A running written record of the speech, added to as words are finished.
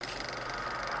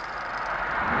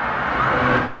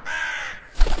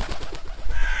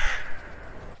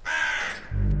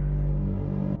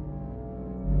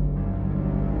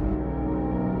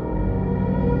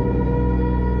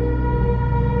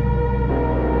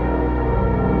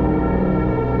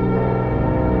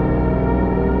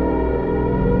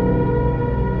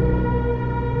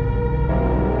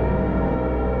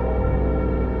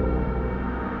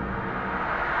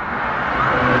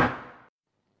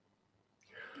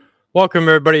Welcome,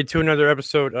 everybody, to another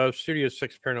episode of Studio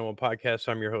 6 Paranormal Podcast.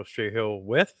 I'm your host, Jay Hill,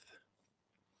 with...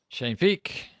 Shane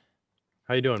Feek.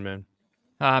 How you doing, man?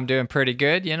 I'm doing pretty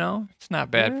good, It's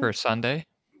not bad Yeah. for a Sunday.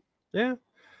 Yeah.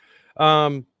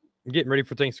 Getting ready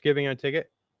for Thanksgiving, I take it?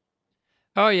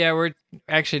 Oh, yeah, we're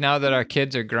actually, now that our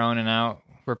kids are grown and out,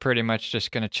 we're pretty much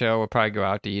just going to chill. We'll probably go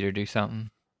out to eat or do something.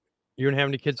 You don't have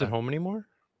any kids at home anymore?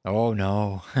 Oh,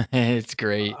 no. It's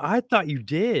great. I thought you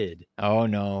did. Oh,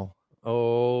 no.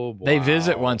 Oh, wow. They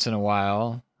visit once in a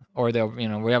while, or they'll,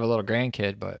 we have a little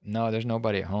grandkid, but no, there's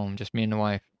nobody at home, just me and the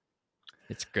wife.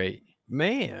 It's great.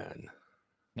 Man.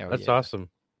 Oh, That's yeah. awesome.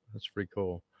 That's pretty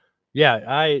cool.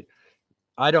 Yeah,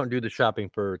 I don't do the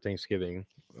shopping for Thanksgiving.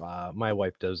 My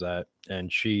wife does that,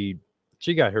 and she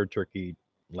got her turkey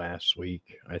last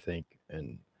week, I think.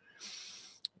 And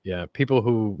yeah, people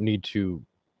who need to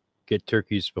get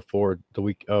turkeys before the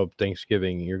week of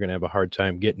Thanksgiving, you're gonna have a hard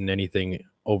time getting anything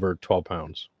over 12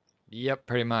 pounds. Yep,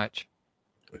 pretty much.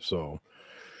 So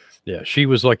yeah, she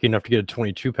was lucky enough to get a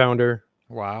 22 pounder.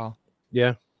 Wow.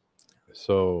 Yeah.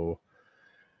 So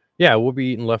yeah, we'll be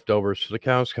eating leftovers till the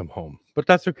cows come home. But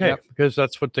that's okay, because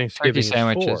that's what Thanksgiving Turkey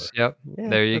sandwiches. is for. Yep. Yeah,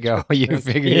 there you go. You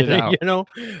figured it out.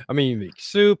 I mean, you make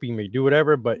soup, you may do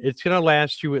whatever, but it's going to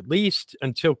last you at least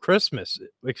until Christmas,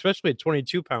 especially a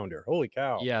 22 pounder. Holy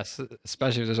cow. Yes,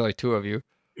 especially if there's only two of you.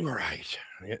 Right.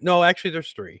 Yeah. No, actually,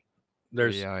 there's three.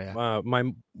 There's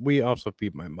we also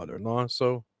feed my mother-in-law,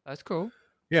 so that's cool.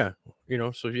 Yeah,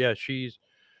 so yeah, she's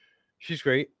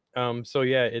great. So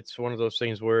yeah, it's one of those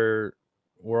things where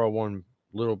we're all one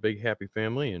little big happy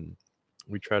family, and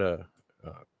we try to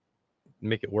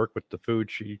make it work with the food.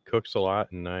 She cooks a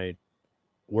lot, and I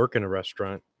work in a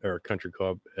restaurant or a country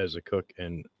club as a cook,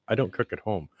 and I don't cook at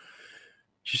home.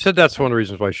 She said that's one of the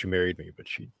reasons why she married me, but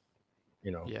she,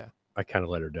 I kind of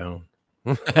let her down.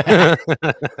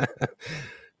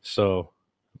 So,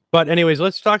 but anyways,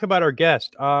 let's talk about our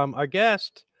guest. Our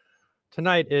guest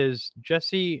tonight is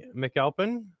Jessiy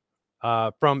McAlpin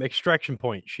from Extraction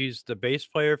Point. She's the bass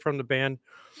player from the band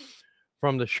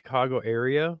from the Chicago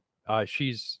area. I've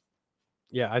seen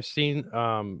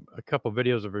a couple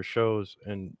videos of her shows,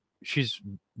 and she's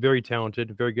very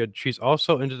talented, very good. She's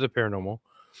also into the paranormal,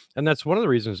 and that's one of the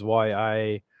reasons why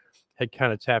I had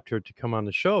kind of tapped her to come on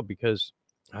the show, because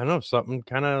I don't know, something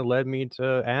kind of led me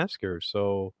to ask her.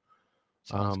 So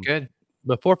sounds good.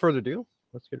 Before further ado,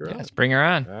 let's get her on. Let's bring her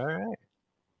on. All right.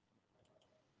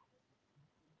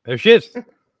 There she is.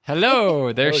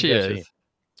 Hello. There Hello, she Jessiy. is.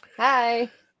 Hi.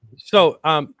 So,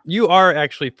 you are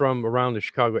actually from around the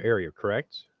Chicago area,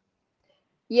 correct?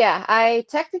 Yeah, I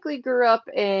technically grew up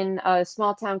in a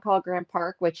small town called Grant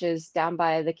Park, which is down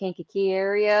by the Kankakee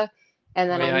area. And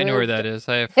then I know where that is.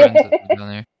 I have friends that live down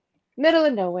there. Middle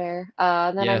of nowhere.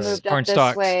 Then I moved up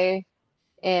this way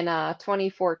in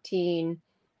 2014,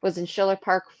 was in Schiller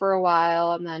Park for a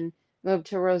while, and then moved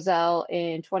to Roselle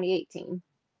in 2018.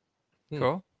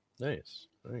 Cool. Nice.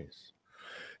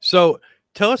 So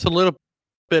tell us a little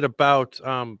bit about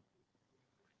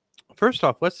first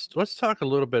off, let's talk a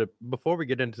little bit before we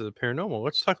get into the paranormal.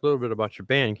 Let's talk a little bit about your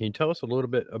band. Can you tell us a little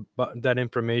bit about that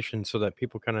information so that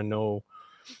people kind of know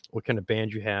what kind of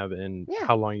band you have and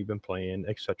how long you've been playing,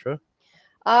 etc.?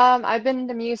 I've been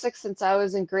into music since I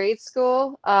was in grade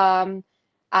school.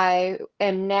 I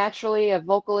am naturally a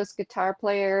vocalist guitar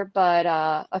player, but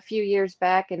a few years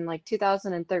back in like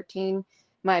 2013,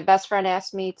 my best friend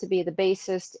asked me to be the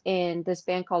bassist in this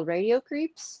band called Radio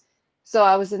Creeps. So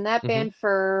I was in that band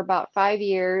for about 5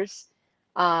 years,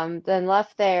 then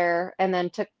left there, and then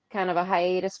took kind of a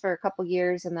hiatus for a couple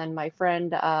years, and then my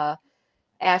friend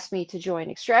asked me to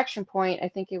join Extraction Point. I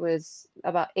think it was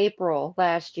about April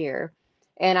last year.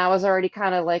 And I was already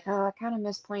kind of like, oh, I kind of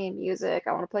miss playing music.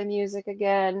 I want to play music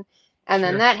again. And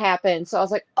then that happened. So I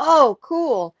was like, oh,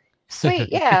 cool. Sweet.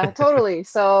 Yeah, totally.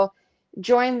 So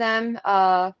joined them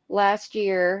last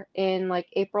year in like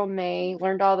April, May,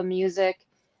 learned all the music.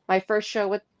 My first show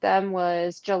with them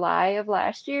was July of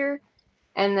last year.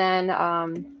 And then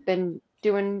been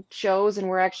doing shows, and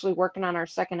we're actually working on our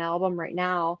second album right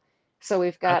now. So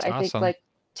we've got, I think, like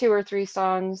 2 or 3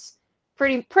 songs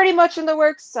pretty much in the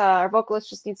works. Our vocalist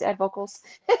just needs to add vocals.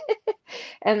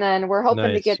 And then we're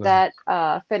hoping to get that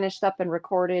finished up and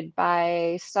recorded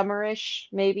by summerish,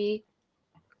 maybe.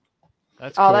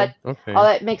 That's cool. All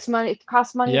that makes money,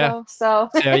 costs money though. So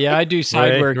yeah, I do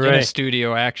side work in a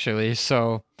studio actually.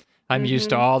 So I'm used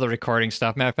to all the recording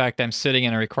stuff. Matter of fact, I'm sitting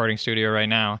in a recording studio right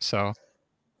now. So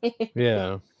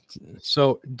yeah.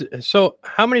 So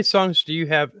how many songs do you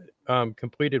have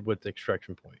completed with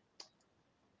Extraction Point?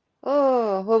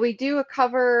 Oh, well, we do a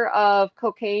cover of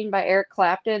Cocaine by Eric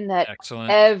Clapton that Excellent.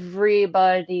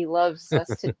 everybody loves us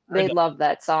to, I they know. love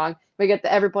that song. We get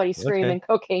everybody Okay. screaming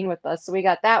cocaine with us. So we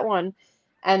got that one.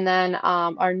 And then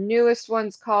our newest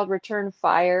one's called Return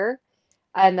Fire.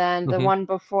 And then the Hmm. one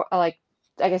before, like,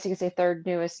 I guess you could say third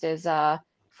newest is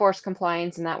Forced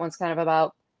Compliance, and that one's kind of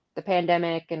about the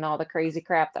pandemic and all the crazy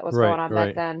crap that was going Right. on back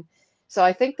Right. then. So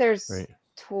I think there's Right.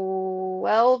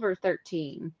 12 or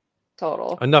 13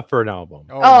 total. Enough for an album.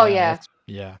 Oh Oh yeah, yeah. that's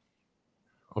yeah.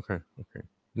 Okay. Okay.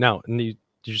 Now, did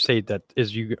you say that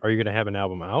is you? Are you going to have an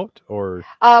album out or?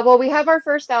 Well, we have our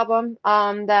first album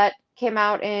that came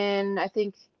out in I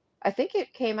think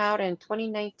it came out in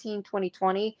 2019,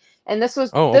 2020, and this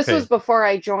was Oh, this was okay. before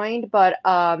I joined, but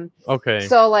Okay.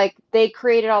 so like they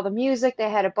created all the music, they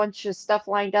had a bunch of stuff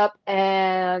lined up,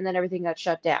 and then everything got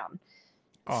shut down.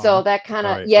 So Oh, that kind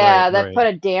of, Right. Right. yeah, that Right. put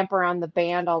a damper on the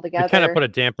band It kind of altogether. put a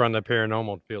damper on the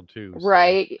paranormal field too. So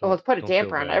Right. Well, it put a don't feel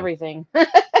damper on bad. everything.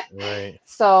 Right.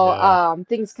 So Yeah.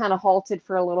 things kind of halted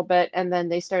for a little bit, and then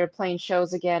they started playing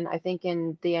shows again, I think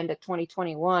in the end of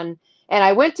 2021. And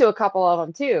I went to a couple of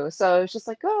them too. So it was just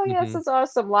like, oh, yeah, this Hmm. is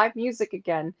awesome, live music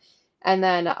again. And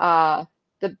then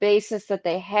the bassist that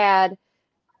they had,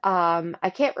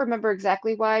 I can't remember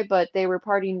exactly why, but they were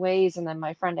parting ways, and then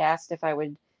my friend asked if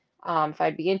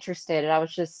I'd be interested, and I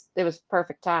was just, it was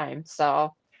perfect time.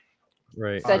 So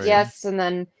Right. said Right. awesome. yes, and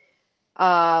then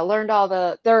learned all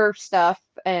their stuff,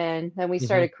 and then we Hmm.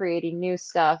 started creating new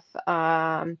stuff.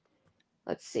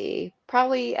 Let's see,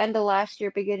 probably end of last year,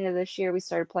 beginning of this year, we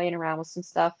started playing around with some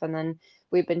stuff, and then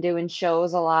we've been doing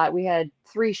shows a lot. We had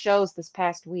 3 shows this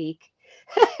past week.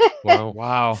 Wow.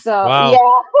 Wow. So Wow.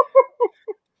 yeah.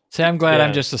 See, I'm glad I'm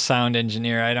Yeah. just a sound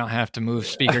engineer. I don't have to move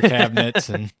speaker cabinets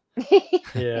and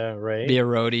Yeah. be Right. a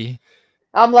roadie.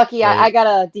 I'm lucky I Right. got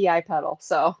a DI pedal,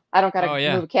 so I don't gotta Oh move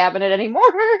yeah. a cabinet anymore.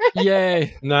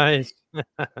 Yay. Nice.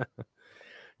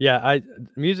 Yeah.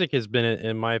 Music has been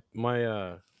in my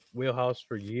wheelhouse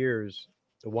for years,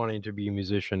 wanting to be a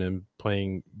musician and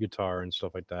playing guitar and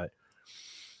stuff like that.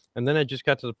 And then I just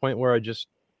got to the point where I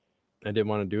didn't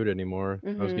want to do it anymore.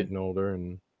 I was Hmm. getting older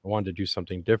and I wanted to do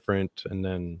something different. And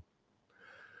then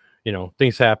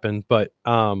things happen. But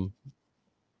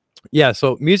yeah,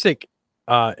 so music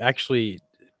actually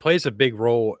plays a big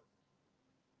role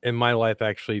in my life.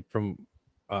 Actually, from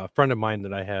a friend of mine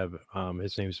that I have,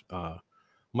 his name's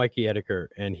Mikey Ediker,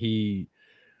 and he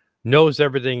knows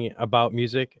everything about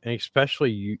music, and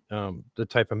especially the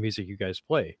type of music you guys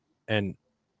play. And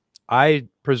I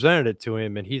presented it to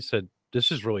him, and he said,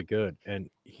 "This is really good." And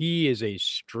he is a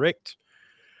strict.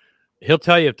 He'll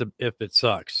tell you if it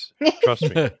sucks. Trust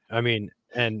me. I mean,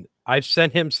 and I've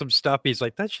sent him some stuff. He's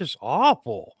like, "That's just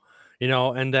awful,"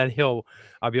 And then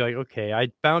I'll be like, "Okay,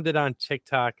 I found it on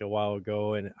TikTok a while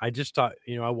ago, and I just thought,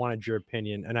 I wanted your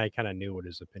opinion, and I kind of knew what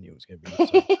his opinion was going to be."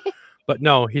 So, but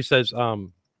no, he says,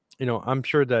 I'm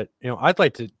sure that I'd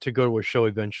like to go to a show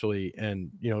eventually,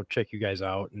 and check you guys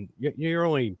out, and you're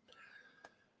only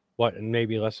what,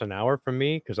 maybe less than an hour from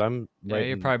me because I'm Yeah, right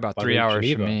you're in probably about by 3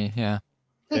 hours from Geneva. me. Yeah.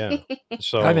 Yeah. I'm in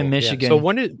So yeah. So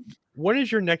Michigan. when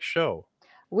is your next show?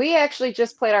 We actually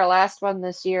just played our last one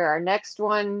this year. Our next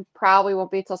one probably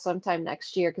won't be till sometime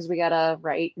next year because we gotta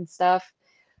write and stuff.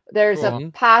 There's a Cool. Hmm.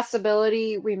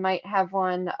 possibility we might have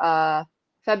one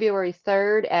February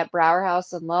 3rd at Brower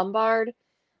House in Lombard.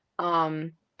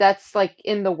 That's like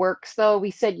in the works though.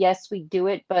 We said yes, we do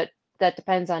it, but that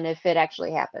depends on if it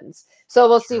actually happens. So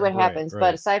we'll see Sure. what Right. happens. But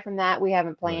Right. aside from that, we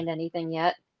haven't Right. planned anything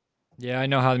yet. Yeah, I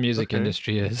know how the music Okay.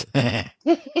 industry is.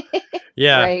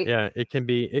 Yeah. Right. Yeah. It can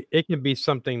be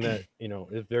something that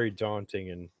is very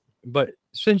daunting, but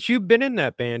since you've been in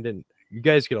that band and you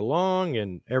guys get along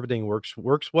and everything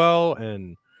works well,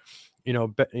 and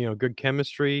good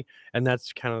chemistry, and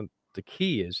that's kind of the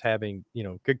key, is having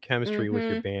good chemistry with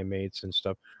your Mm-hmm. bandmates and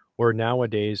stuff. Where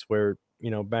nowadays, where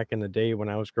back in the day when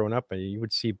I was growing up, you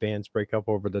would see bands break up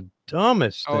over the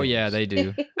dumbest Oh yeah, things, they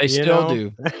do. They you still know.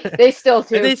 do. They still And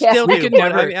do, they yeah. still We do, could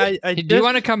but I never. mean, I Hey, do you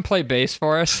want to just come play bass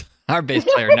for us? Our bass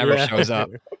player never yeah. shows up.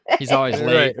 He's always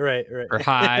late Right, right, or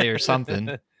high or something.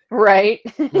 right.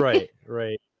 Right. Right,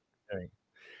 right, right.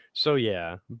 So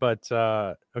yeah, but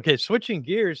okay, switching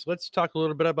gears, let's talk a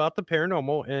little bit about the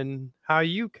paranormal and how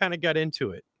you kind of got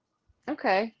into it.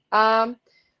 Okay.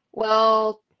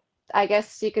 Well, I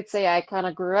guess you could say I kind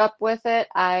of grew up with it.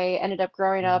 I ended up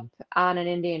growing up Mhm. on an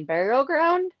Indian burial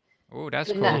ground. Oh,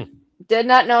 that's Did not cool. Mm. did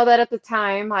not know that at the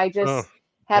time. I Oh, just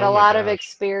had a oh my lot of gosh.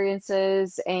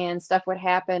 experiences, and stuff would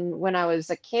happen when I was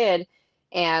a kid.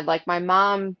 And like my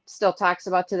mom still talks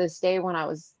about to this day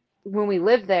when we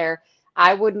lived there,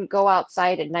 I wouldn't go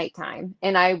outside at nighttime,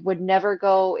 and I would never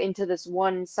go into this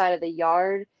one side of the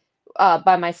yard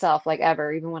by myself, like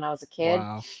ever, even when I was a kid.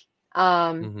 Wow.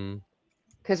 Um, Mm-hmm.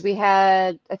 because we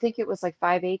had, I think it was like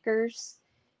 5 acres,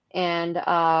 and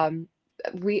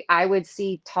I would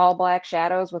see tall black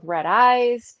shadows with red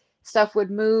eyes. Stuff would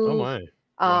Oh move. my.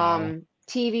 Wow.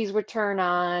 TVs would turn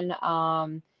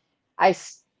on.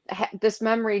 This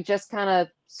memory just kind of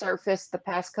surfaced the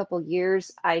past couple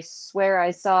years. I swear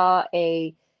I saw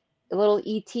a little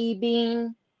ET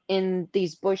being in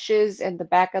these bushes in the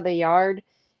back of the yard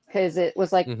because it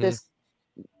was like Mm-hmm. this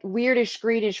weirdish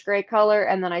greenish gray color,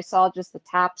 and then I saw just the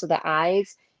tops of the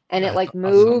eyes, and it That's like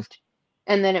awesome. moved,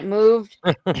 and then it moved,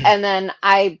 and then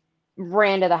I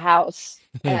ran to the house,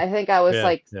 and I think I was Yeah.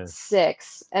 like Yeah.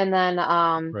 6, and then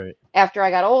Right. after I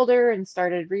got older and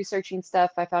started researching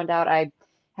stuff, I found out I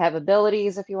have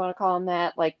abilities, if you want to call them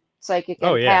that, like psychic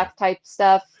Oh yeah. empath type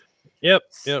stuff. Yep.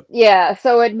 Yep. Yeah,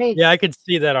 so it made Yeah, I could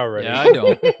see that Yeah, already. I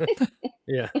don't.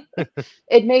 Yeah.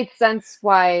 it made sense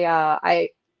why I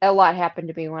a lot happened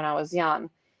to me when I was young.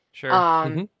 Sure.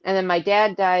 Mm-hmm. And then my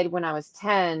dad died when I was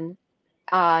 10,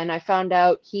 and I found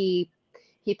out he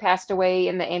passed away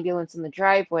in the ambulance in the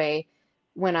driveway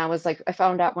when I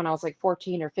found out when I was like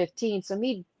 14 or 15. So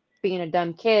me being a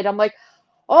dumb kid, I'm like,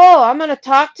 oh, I'm gonna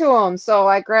talk to him. So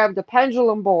I grabbed a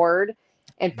pendulum board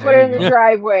and put There it you in the go.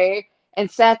 driveway and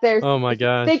sat there Oh my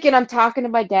gosh. thinking I'm talking to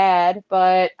my dad,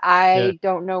 but Yeah. I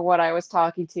don't know what I was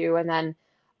talking to. And then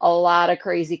a lot of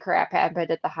crazy crap happened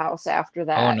at the house after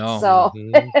Oh that. no. So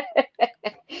Mm-hmm.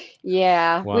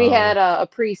 yeah, we had Wow. a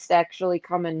priest actually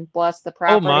come and bless the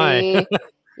Oh my. property.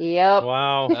 Yep.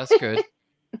 Wow. That's good.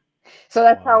 So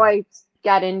that's how Wow. I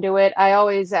got into it. I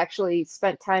always actually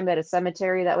spent time at a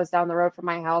cemetery that was down the road from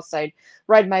my house. I'd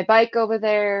ride my bike over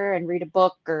there and read a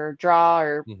book or draw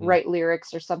or Mm-hmm. write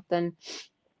lyrics or something.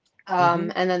 Mm-hmm.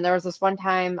 And then there was this one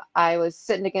time I was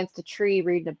sitting against a tree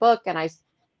reading a book, and I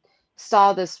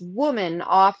saw this woman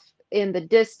off in the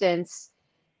distance,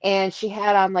 and she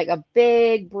had on like a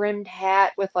big brimmed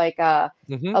hat with like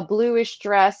Mm-hmm. a bluish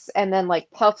dress and then like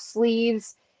puff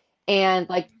sleeves, and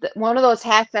like one of those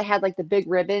hats that had like the big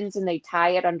ribbons and they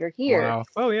tie it under here. Wow.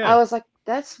 Oh I yeah. was like,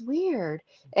 that's weird.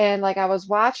 And like I was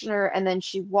watching her, and then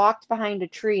she walked behind a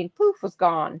tree and poof, was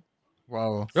gone.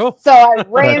 Whoa. Oh. So I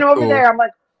ran That's over cool. there. I'm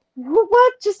like,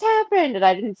 what just happened? And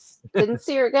I didn't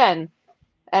see her again.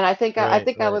 And I Right.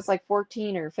 think I Right. was like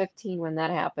 14 or 15 when that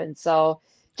happened. So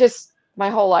just my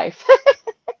whole life.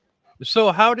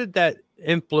 So how did that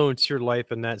influence your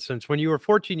life in that sense when you were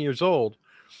 14 years old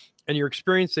and you're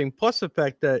experiencing plus the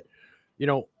fact that you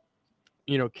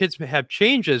know kids may have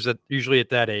changes at usually at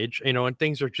that age, and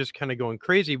things are just kind of going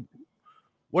crazy.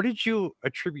 What did you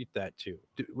attribute that to?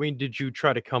 I mean, did you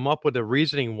try to come up with a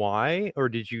reasoning why, or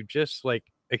did you just like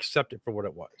accept it for what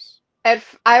it was?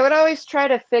 I would always try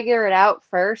to figure it out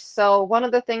first. So one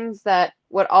of the things that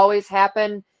would always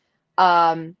happen,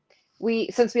 um,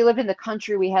 since we lived in the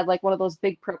country, we had like one of those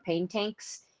big propane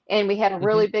tanks, and we had a Hmm.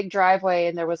 really big driveway,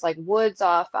 and there was like woods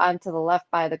off onto the left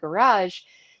by the garage.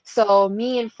 So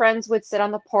me and friends would sit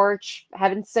on the porch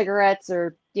having cigarettes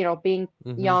or, being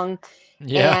Hmm. young,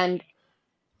 Yeah. and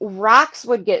rocks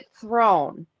would get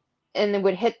thrown and it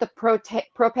would hit the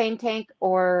propane tank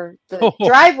or the Oh,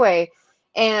 driveway.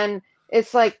 And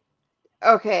it's like,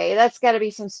 okay, that's got to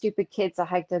be some stupid kids that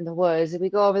hiked in the woods. And we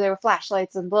go over there with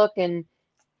flashlights and look, and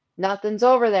nothing's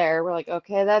over there. We're like,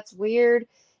 okay, that's weird.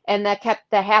 And that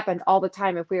happened all the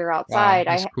time if we were Wow. outside.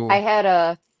 That's I cool.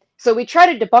 had so we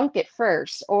tried to debunk it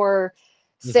first, or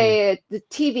hmm, say the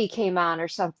TV came on or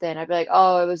something. I'd be like,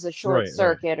 oh, it was a short right,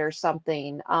 right. circuit or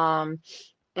something.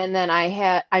 And then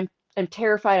I'm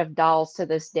terrified of dolls to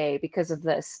this day because of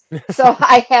this. So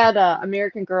I had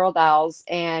American Girl dolls,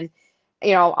 and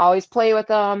always play with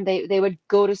them. They would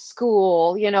go to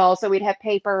school, so we'd have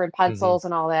paper and Hmm. pencils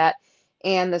and all that.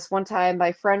 And this one time,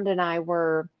 my friend and I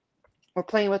were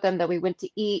playing with them. That we went to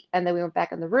eat, and then we went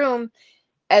back in the room,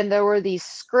 and there were these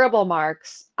scribble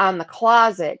marks on the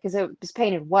closet because it was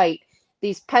painted white.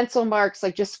 These pencil marks,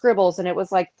 like just scribbles, and it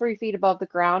was like 3 feet above the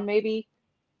ground, maybe,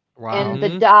 Wow. and the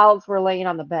Hmm. dolls were laying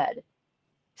on the bed.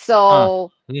 Huh.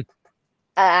 So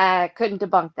I couldn't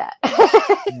debunk that.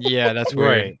 Yeah, that's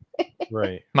weird. Right,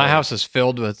 right, My right. house is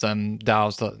filled with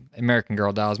dolls, the American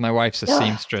Girl dolls. My wife's a Ugh.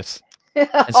 seamstress.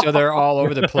 And so they're all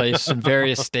over the place in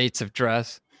various states of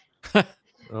dress.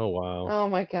 Oh wow. Oh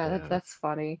my God, Yeah. that's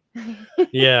funny.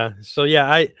 Yeah. So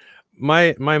yeah,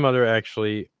 my mother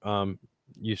actually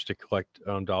used to collect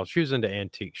dolls. She was into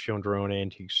antiques. She owned her own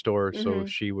antique store, so Hmm.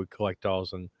 she would collect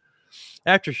dolls. And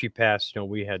after she passed,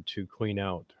 we had to clean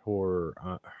out her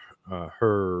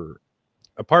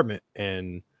apartment,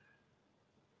 and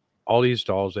all these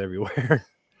dolls everywhere.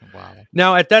 Wow.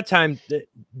 Now, at that time,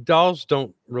 dolls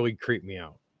don't really creep me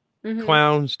out. Mm-hmm.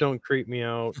 Clowns don't creep me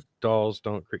out. Dolls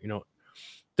don't creep.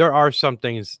 There are some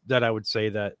things that I would say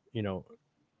that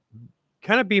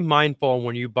kind of be mindful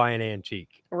when you buy an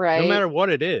antique, no Right. matter what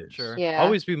it is. Sure. Yeah.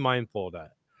 Always be mindful of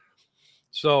that.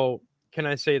 So, can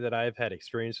I say that I've had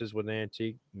experiences with an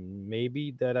antique?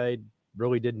 Maybe that I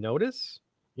really did notice.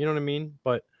 You know what I mean?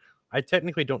 But I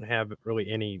technically don't have really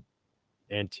any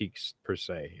antiques per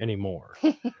se anymore.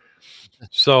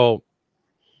 So,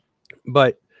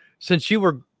 but since you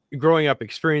were growing up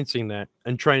experiencing that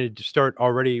and trying to start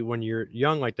already when you're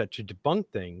young like that to debunk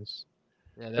things,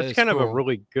 Yeah, that that's is kind of a cool.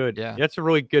 really good Yeah. that's a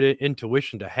really good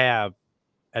intuition to have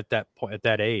at that point, at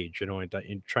that age,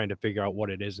 in trying to figure out what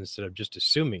it is instead of just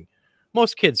assuming.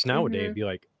 Most kids nowadays Mm-hmm. be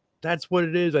like, "That's what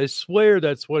it is. I swear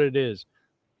that's what it is,"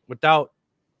 without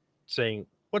saying,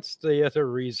 "What's the other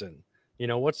reason?"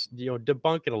 What's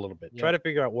debunk it a little bit. Try Yep. to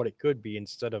figure out what it could be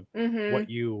instead of Mm-hmm. what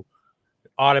you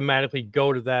automatically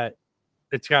go to that.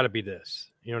 It's got to be this.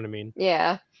 You know what I mean?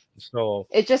 Yeah. So,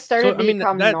 It just so started I to mean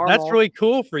become that's normal. really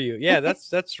cool for you. Yeah,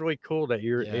 that's really cool that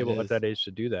you're Yeah, it able at is. that age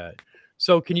to do that.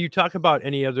 So, can you talk about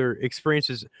any other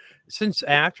experiences since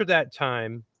after that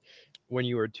time when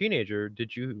you were a teenager?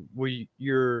 Did you were you,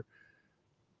 you're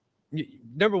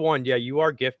number one? Yeah, you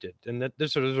are gifted, and that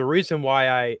there's a reason why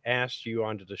I asked you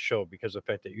onto the show because of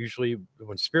the fact that usually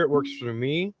when spirit works through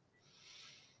me,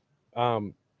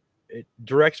 um, it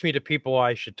directs me to people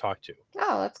I should talk to.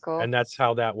 Oh, that's cool. And that's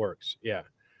how that works. Yeah.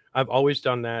 I've always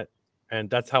done that. And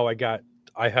that's how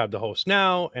I have the host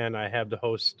now, and I have the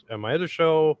host on my other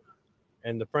show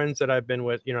and the friends that I've been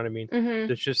with. You know what I mean?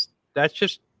 Mm-hmm. That's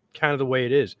just kind of the way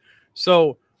it is.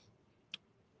 So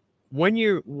when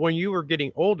you were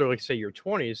getting older, like say your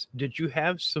 20s, did you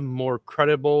have some more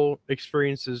credible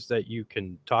experiences that you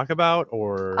can talk about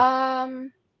or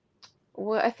Um,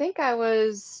 well, I think I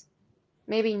was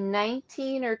maybe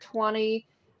 19 or 20.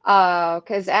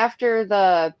 Because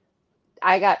after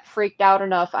I got freaked out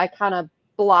enough, I kind of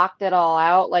blocked it all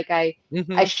out. Like I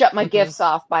Mhm. shut my Mhm. gifts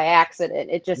off by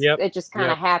accident. It just Yep. it just kind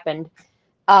of Yep. happened.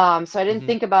 So I didn't Hmm.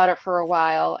 think about it for a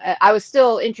while. I was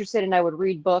still interested and I would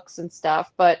read books and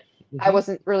stuff, but I Mhm.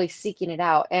 wasn't really seeking it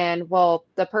out. And well,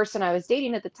 the person I was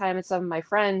dating at the time and some of my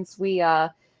friends, we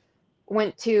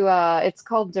went to it's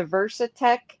called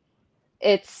Diversitech.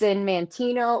 It's in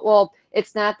Mantino. Well,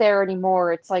 it's not there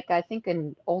anymore. It's like I think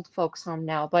an old folks home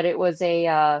now, but it was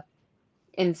a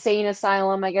insane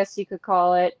asylum, I guess you could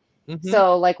call it. Mhm.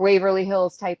 So like Waverly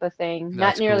Hills type of thing. Not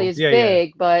That's nearly cool. as Yeah, yeah.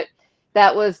 big, but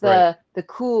that was Right. the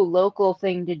cool local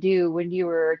thing to do when you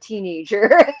were a teenager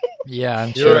Yeah, I'm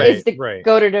You're sure. is right. to Right.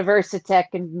 go to Diversitech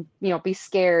and be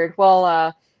scared.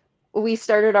 Well, we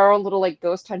started our own little like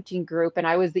ghost hunting group and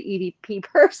I was the EVP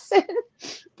person.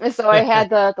 And so I had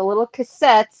the little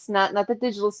cassettes, not the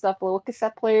digital stuff, the little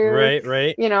cassette player, Right,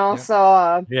 right. Yep.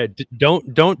 so Yeah,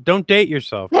 don't date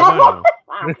yourself. Come on now.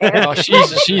 I don't care. Oh,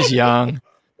 she's young.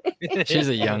 She's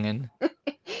a youngin.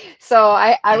 So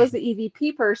I was the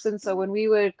EVP person, so when we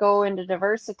would go into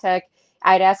Diversitech,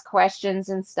 I'd ask questions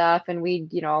and stuff, and we'd,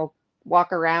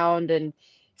 walk around and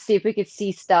see if we could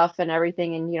see stuff and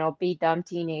everything and, be dumb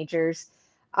teenagers.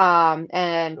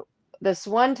 And this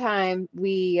one time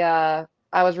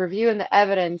I was reviewing the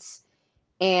evidence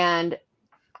and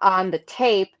on the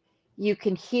tape, you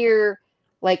can hear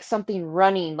like something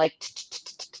running, like,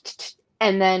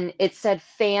 and then it said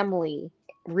family,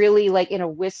 really like in a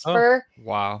Oh. whisper,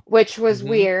 Wow. which was Mhm.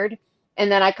 weird.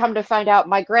 And then I come to find out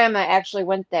my grandma actually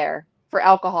went there for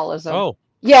alcoholism. Oh.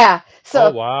 Yeah. Oh,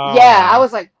 So, yeah, I wow.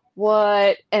 was like,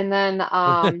 what? And then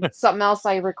something else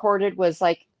I recorded was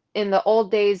like in the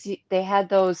old days, they had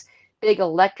those big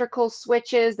electrical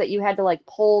switches that you had to like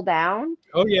pull down.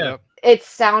 Oh, yeah. Yep. It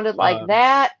sounded like Um,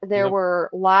 that. There yep. were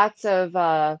lots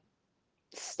of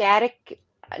static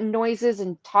noises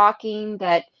and talking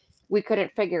that we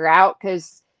couldn't figure out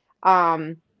because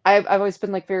I've always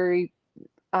been like very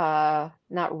not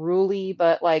ruly,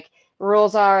 but like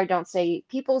rules are don't say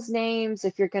people's names.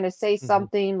 If you're gonna say Mhm.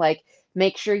 something, like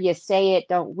make sure you say it,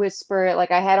 don't whisper it.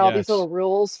 Like I had all these Yes. little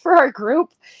rules for our group,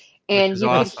 Which and is you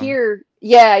could awesome. hear,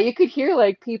 yeah, you could hear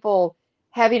like people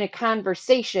having a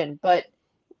conversation, but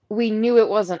we knew it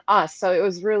wasn't us, so it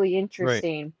was really Right.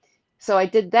 interesting. So I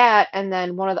did that, and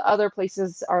then one of the other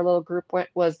places our little group went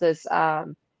was this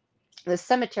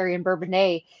cemetery in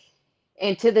Bourbonnais,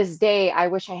 and to this day, I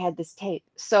wish I had this tape.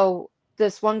 So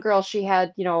this one girl, she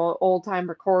had, old time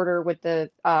recorder with the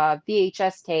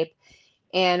VHS tape,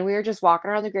 and we were just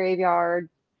walking around the graveyard,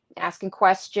 asking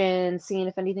questions, seeing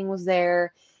if anything was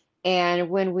there. And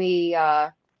when we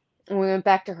went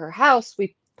back to her house,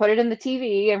 we put it in the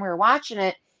TV and we were watching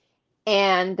it,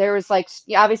 and there was like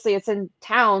obviously it's in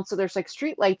town, so there's like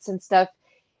street lights and stuff,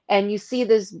 and you see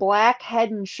this black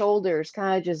head and shoulders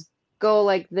kind of just go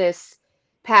like this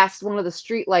past one of the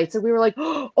street lights, and we were like,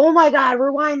 oh my God,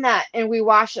 rewind that, and we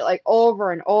watched it like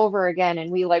over and over again,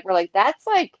 and we're like, that's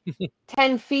like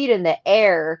 10 feet in the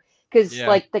air, because Yeah.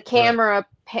 like the Right. camera,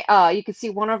 you could see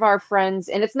one of our friends,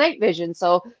 and it's night vision,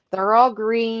 so they're all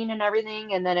green and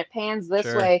everything, and then it pans this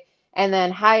Sure. way, and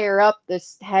then higher up,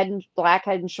 this black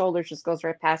head and shoulders just goes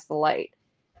right past the light.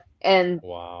 And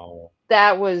Wow.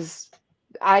 that was,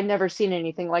 I'd never seen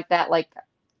anything like that, like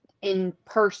in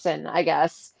person, I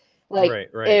guess. Like Right.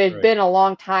 Right. it had Right. been a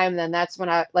long time, then that's when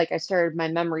I started, my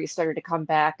memories started to come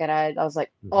back, and I was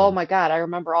like, oh Mm-hmm. my God, I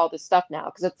remember all this stuff now.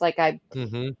 Because it's like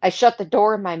Mm-hmm. I shut the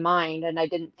door in my mind and I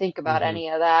didn't think about Mm-hmm. any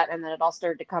of that, and then it all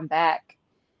started to come back.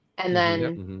 And Mm-hmm.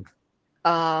 Yep. then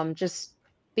Mm-hmm. just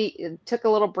took a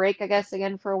little break, I guess,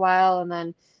 again for a while, and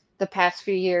then the past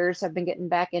few years I've been getting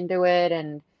back into it,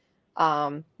 and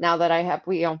now that I have,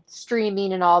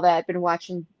 streaming and all that, I've been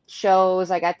watching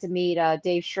shows. I got to meet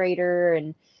Dave Schrader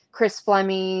and Chris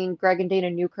Fleming, Greg and Dana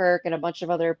Newkirk, and a bunch of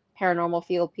other paranormal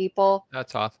field people.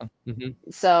 That's awesome.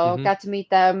 Mm-hmm. So Mm-hmm. got to meet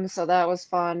them, so that was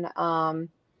fun.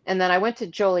 And then I went to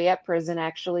Joliet Prison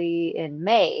actually in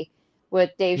May with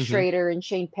Dave Mm-hmm. Schrader and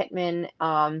Shane Pittman.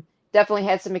 Definitely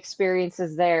had some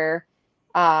experiences there.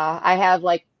 I have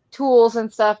like tools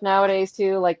and stuff nowadays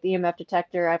too, like the EMF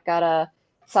detector. I've got a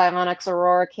Psionics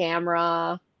Aurora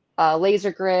camera,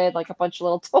 laser grid, like a bunch of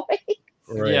little toys.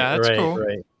 Right. Yeah, that's Right. cool.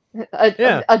 Right.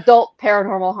 Yeah. Adult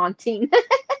paranormal haunting.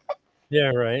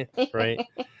 Yeah. Right. Right.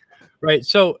 Right.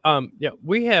 So, yeah,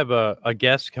 we have a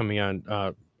guest coming on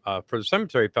for the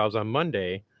Cemetery Files on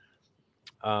Monday,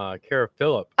 Kara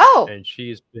Phillip, Oh. and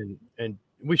she's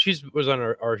was on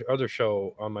our other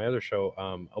show, on my other show,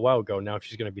 a while ago. Now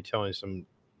she's going to be telling some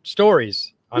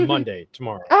stories on Monday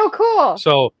tomorrow. Oh, cool.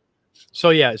 So,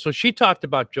 yeah, so she talked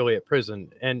about Joliet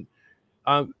Prison, and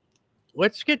um,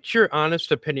 let's get your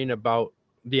honest opinion about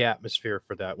the atmosphere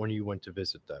for that when you went to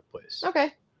visit that place.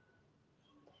 Okay.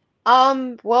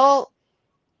 Well,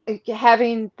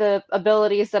 having the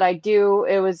abilities that I do,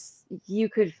 it was, you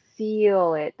could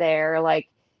feel it there, like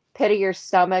pit of your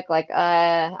stomach, like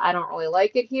I don't really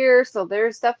like it here, so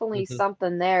there's definitely Hmm.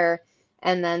 something there.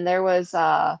 And then there was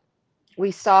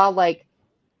we saw like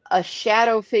a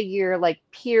shadow figure like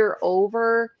peer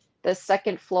over the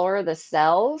second floor of the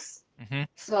cells. Hmm.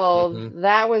 So Hmm.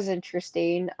 that was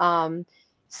interesting.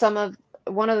 Some of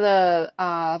One of the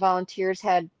volunteers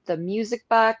had the music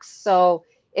box, so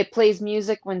it plays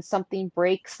music when something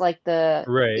breaks, like the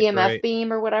Right. EMF Right.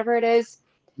 beam or whatever it is,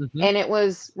 Hmm. and it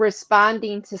was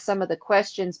responding to some of the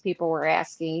questions people were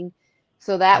asking.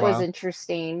 So that was Wow.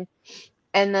 interesting.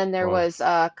 And then there Wow. was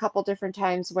a couple different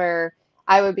times where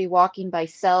I would be walking by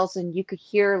cells and you could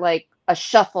hear like a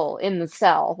shuffle in the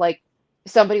cell. Like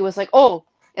somebody was like, "Oh,"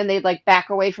 and they'd like back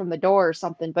away from the door or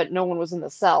something, but no one was in the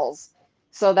cells.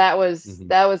 So Hmm.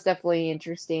 that was definitely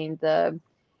interesting.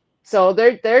 So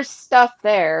there's stuff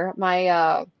there.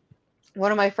 My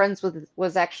One of my friends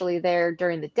was actually there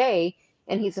during the day,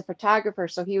 and he's a photographer,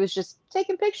 so he was just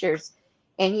taking pictures,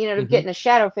 and he ended up Hmm. getting a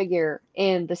shadow figure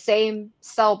in the same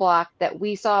cell block that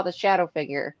we saw the shadow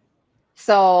figure.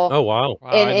 So, Oh, wow.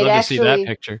 Wow, and I'd it love to see that actually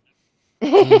picture.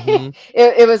 Hmm.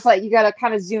 it was like you got to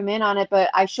kind of zoom in on it, but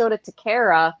I showed it to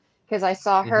Kara because I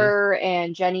saw Hmm. her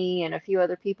and Jenny and a few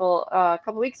other people a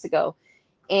couple weeks ago,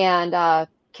 and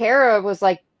Kara was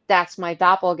like, "That's my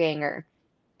doppelganger."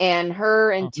 And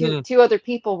her and Hmm. two other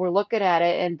people were looking at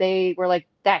it, and they were like,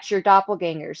 "That's your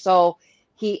doppelganger." So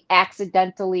he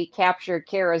accidentally captured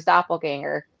Kara's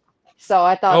doppelganger. So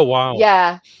I Oh, thought, wow.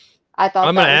 yeah, I thought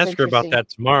I'm gonna that was ask her about interesting. that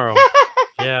tomorrow.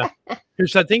 Yeah,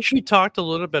 because I think she talked a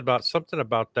little bit about something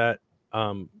about that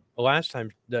last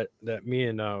time that me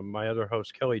and my other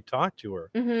host Kelly talked to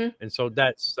her, Hmm. and so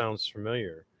that sounds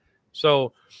familiar.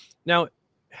 So now,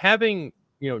 having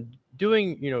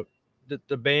doing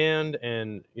the band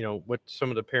and with some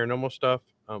of the paranormal stuff,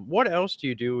 what else do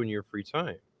you do in your free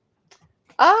time?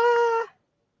 Uh,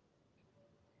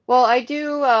 well, I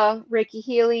do Reiki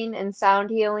healing and sound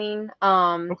healing.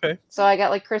 Okay. So I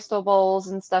got like crystal bowls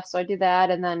and stuff, so I do that,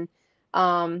 and then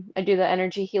I do the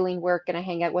energy healing work, and I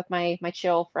hang out with my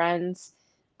chill friends.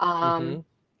 Mm-hmm. Um,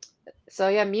 so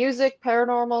yeah, music,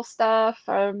 paranormal stuff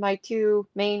are my two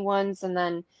main ones, and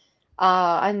then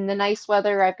in the nice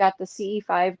weather, I've got the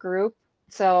CE5 group,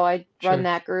 so I run Sure.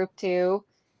 that group too.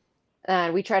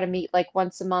 And we try to meet like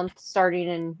once a month, starting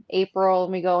in April,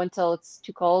 and we go until it's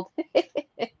too cold.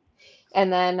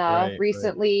 And then Right. Right.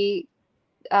 recently,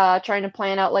 trying to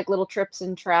plan out like little trips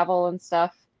and travel and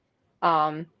stuff.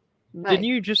 Um, Didn't But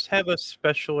you just have a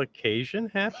special occasion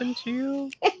happen to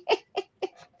you?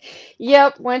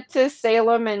 yep, went to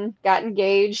Salem and got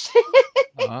engaged.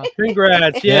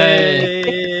 Congrats! Yay.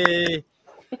 Yay!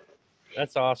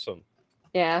 That's awesome.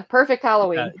 Yeah, perfect Yeah,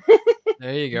 Halloween.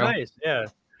 There you go. nice. Yeah.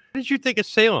 What did you think of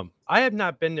Salem? I have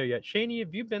not been there yet. Shani,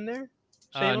 have you been there?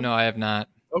 No, Salem? I have not.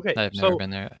 Okay, I have never so been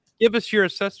there. give us your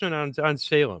assessment on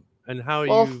Salem and how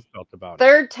Well, you felt about it.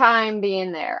 third time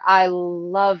being there. I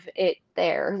love it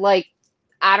there. Like,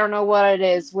 I don't know what it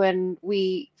is. When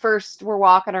we first were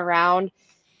walking around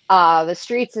the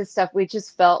streets and stuff, we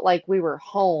just felt like we were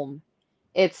home.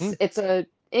 Hmm. It's a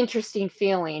interesting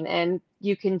feeling, and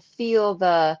you can feel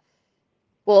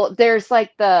well, there's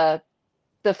like the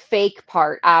fake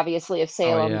part, obviously, of Oh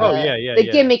Salem, yeah. Oh yeah, yeah, the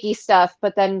yeah. gimmicky stuff,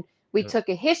 but then we Yeah. took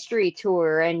a history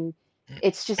tour, and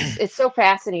it's so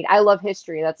fascinating. I love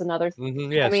history. That's another.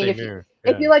 Yeah, I mean, same here.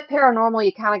 if Yeah. you like paranormal,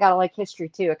 you kind of gotta like history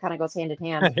too. It kind of goes hand in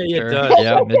hand. It Sure. does.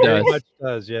 Yep, It it very does. much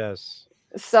does. Yes.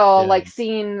 So Yeah. like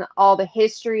seeing all the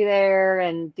history there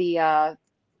and the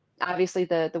obviously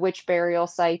the witch burial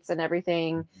sites and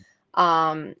everything.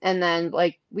 And then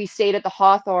like we stayed at the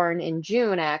Hawthorne in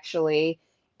June actually,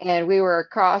 and we were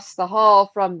across the hall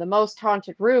from the most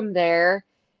haunted room there.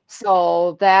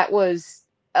 So that was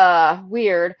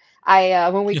weird. I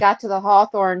when we got to the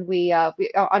Hawthorne, we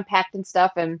unpacked and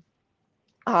stuff, and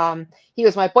he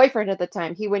was my boyfriend at the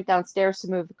time. He went downstairs to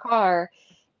move the car,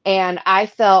 and I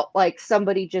felt like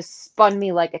somebody just spun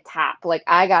me like a top. Like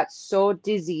I got so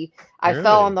dizzy. Really. I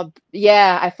fell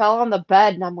on the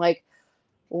bed, and I'm like,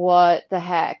 what the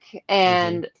heck? Hmm.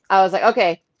 And I was like,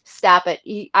 okay, stop it.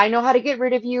 I know how to get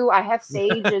rid of you. I have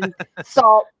sage and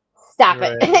salt. Stop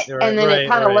it. Right. And Right. then it Right.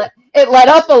 kind of Right. let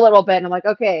up a little bit. And I'm like,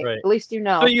 okay, Right. at least you So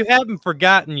know. you haven't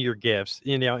forgotten your gifts,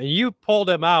 and you pull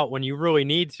them out when you really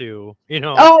need to,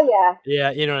 Oh yeah.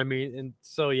 Yeah, you know what I mean? And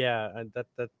so yeah,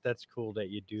 that's cool that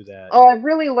you do that. Oh, I've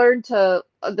really learned to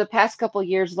the past couple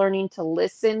years learning to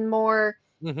listen more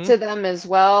Mhm. to them as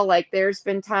well. Like there's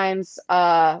been times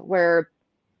where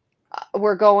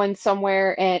we're going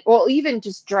somewhere, and well, even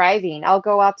just driving, I'll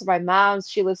go out to my mom's,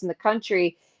 she lives in the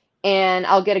country, and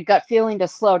I'll get a gut feeling to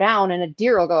slow down and a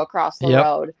deer will go across the Yep.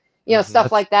 road. Mhm. Stuff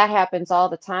That's like that happens all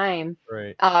the time.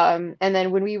 Right. And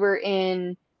then when we were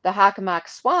in the Hockomock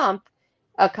Swamp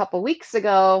a couple weeks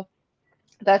ago,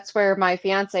 that's where my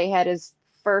fiance had his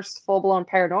first full-blown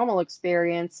paranormal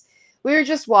experience. We were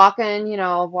just walking,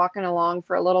 walking along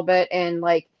for a little bit, and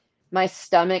like my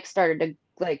stomach started to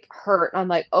like hurt. I'm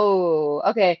like, oh,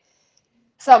 okay,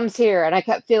 something's here. And I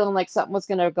kept feeling like something was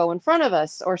gonna go in front of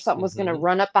us or something was gonna Mhm.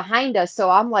 run up behind us. So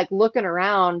I'm like looking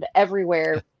around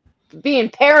everywhere, being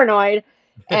paranoid.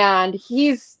 And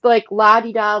he's like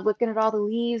la-di-da looking at all the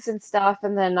leaves and stuff.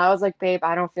 And then I was like, babe,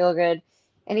 I don't feel good.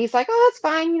 And he's like, oh, that's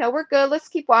fine. We're good. Let's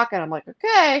keep walking. I'm like,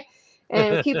 okay.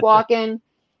 And we keep walking.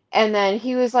 And then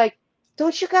he was like,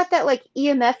 don't you got that like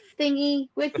EMF thingy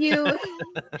with you?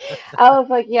 I was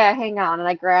like, yeah, hang on. And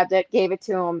I grabbed it, gave it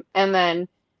to him. And then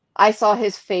I saw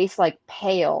his face like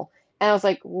pale. And I was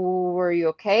like, were you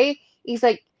okay? He's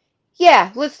like,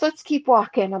 yeah, let's keep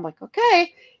walking. I'm like,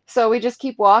 okay. So we just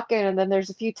keep walking, and then there's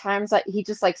a few times that he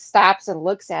just like stops and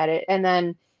looks at it, and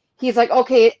then he's like,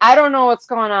 okay, I don't know what's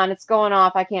going on. It's going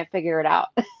off. I can't figure it out.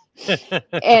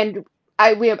 And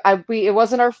it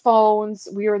wasn't our phones.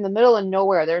 We were in the middle of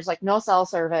nowhere. There's like no cell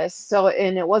service. So,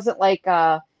 and it wasn't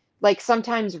like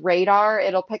sometimes radar,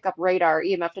 it'll pick up radar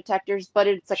EMF detectors, but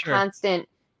it's a sure.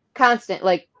 constant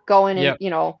like going and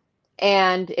Yep.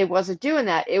 and it wasn't doing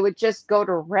that. It would just go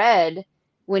to red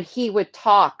when he would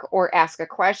talk or ask a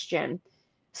question.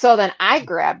 So then I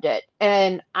grabbed it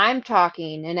and I'm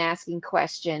talking and asking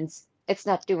questions. It's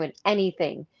not doing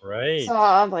anything. So Right.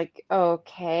 I'm like,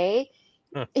 okay,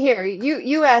 Huh. here,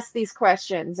 you ask these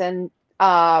questions. And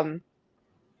um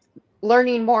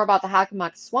learning more about the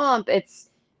Hockomock Swamp, it's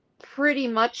pretty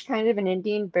much kind of an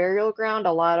Indian burial ground.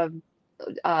 A lot of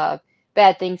uh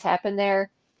bad things happen there.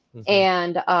 Mhm.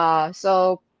 And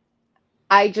so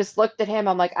I just looked at him.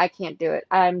 I'm like, I can't do it.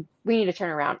 We need to turn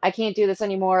around. I can't do this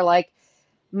anymore. Like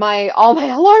all my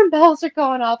alarm bells are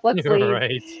going off. Let's You're leave.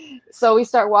 right. So we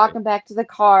start Right. walking back to the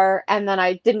car, and then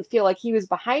I didn't feel like he was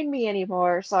behind me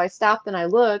anymore. So I stopped and I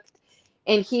looked,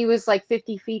 and he was like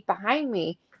 50 feet behind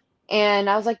me. And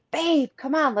I was like, babe,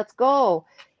 come on, let's go.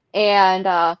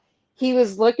 And he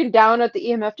was looking down at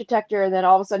the EMF detector, and then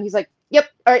all of a sudden he's like, yep,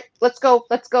 all right, let's go,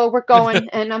 we're going.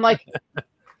 And I'm like,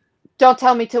 don't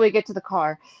tell me till we get to the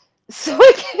car. So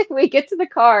we get to the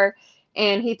car,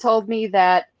 and he told me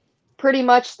that pretty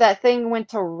much that thing went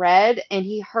to red, and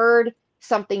he heard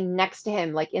something next to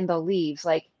him, like in the leaves,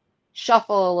 like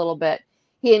shuffle a little bit.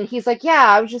 And he's like, yeah,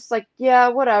 I was just like, yeah,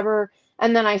 whatever.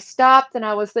 And then I stopped and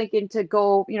I was thinking to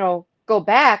go, go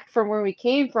back from where we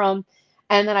came from.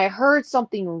 And then I heard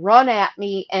something run at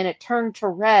me and it turned to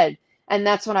red. And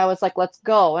that's when I was like, let's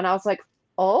go. And I was like,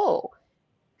 oh,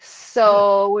 Yeah.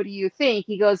 so what do you think?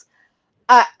 He goes,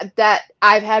 that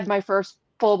I've had my first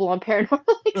full-blown paranormal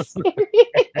experience.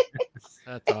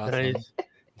 That's awesome. Nice.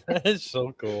 That is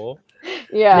so cool.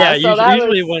 Yeah, Yeah, so that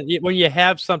usually was. when you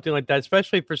have something like that,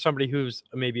 especially for somebody who's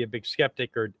maybe a big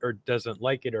skeptic or doesn't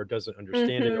like it or doesn't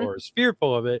understand it Mm-hmm. or is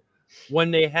fearful of it, when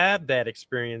they have that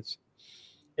experience,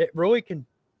 it really can,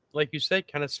 like you said,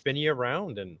 kind of spin you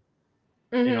around and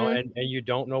Mm-hmm. and you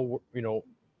don't know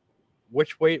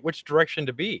which direction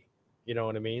to be. You know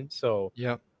what I mean? So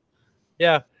Yep.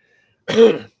 yeah.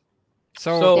 So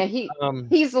So Yeah,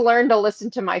 he's learned to listen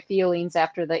to my feelings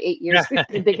after the 8 years we've yeah.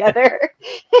 been together.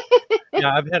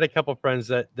 Yeah, I've had a couple friends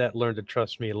that learned to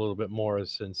trust me a little bit more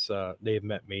since they've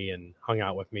met me and hung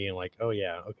out with me and like, oh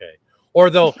yeah, okay. Or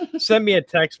they'll send me a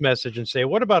text message and say,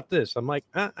 "What about this?" I'm like,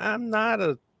 I'm not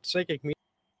a psychic medium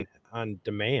on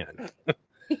demand.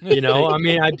 I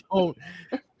mean, I don't.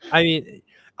 I mean,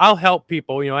 I'll help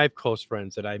people. I have close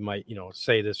friends that I might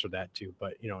say this or that to,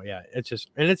 but yeah, it's just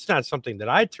and it's not something that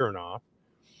I turn off.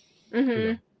 You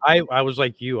Hmm. know, I was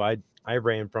like you. I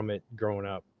ran from it growing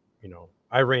up.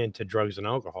 I ran to drugs and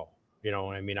alcohol.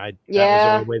 I mean, I that was the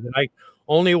Yeah,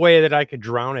 only way that I could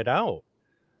drown it out.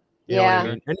 You know what I yeah.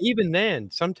 sure. mean? And even then,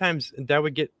 sometimes that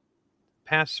would get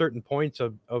past certain points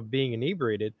of being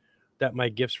inebriated that my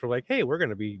gifts were like, "Hey, we're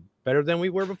gonna be better than we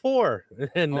were before."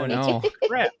 And Oh then no.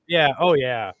 crap. Yeah, oh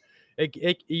yeah.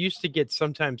 It used to get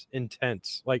sometimes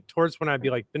intense. Like towards when I'd be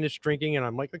like finished drinking and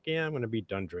I'm like, okay, I'm gonna be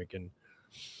done drinking.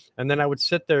 And then I would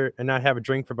sit there and not have a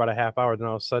drink for about a half hour. Then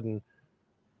all of a sudden,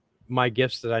 my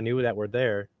gifts that I knew that were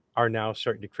there are now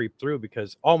starting to creep through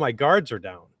because all my guards are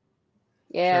down.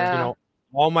 Sure. You Yeah. know,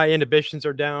 all my inhibitions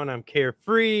are down. I'm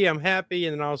carefree. I'm happy.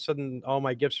 And then all of a sudden, all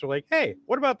my gifts are like, hey,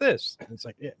 what about this? And it's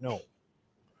like, yeah, no,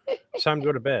 it's time to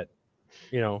go to bed.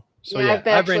 So Yeah, yeah, I've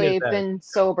I've ran into actually that. been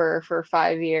sober for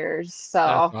 5 years, That's so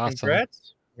awesome.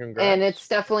 Congrats. and Congrats. it's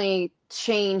definitely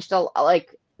changed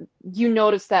like you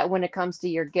notice that when it comes to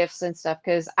your gifts and stuff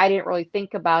because I didn't really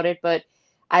think about it, but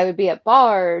I would be at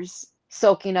bars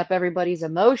soaking up everybody's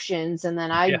emotions and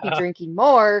then I'd be Yeah. drinking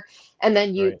more and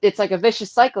then Right. it's like a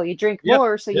vicious cycle. You drink Yep.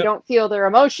 more so you Yep. don't feel their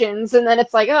emotions and then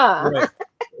it's like, Right.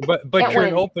 But can't you're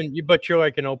an win. but you're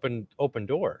like an open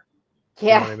door. You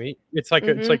know Yeah. what I mean? It's like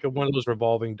one of those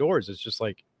revolving doors. It's just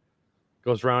like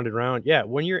goes round and round. Yeah,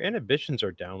 when your inhibitions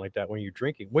are down like that, when you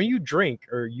drink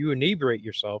or you inebriate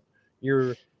yourself,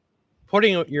 you're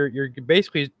you're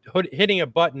basically hitting a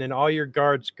button and all your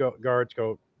guards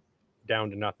go down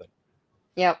to nothing.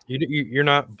 Yep. You're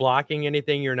not blocking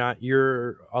anything.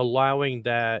 You're allowing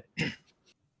that.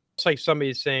 It's like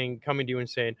somebody coming to you and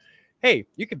saying, "Hey,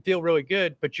 you can feel really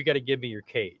good, but you got to give me your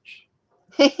cage."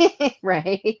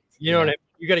 Right. You know what I Yeah. mean?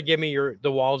 You got to give me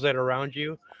the walls that are around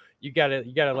you. You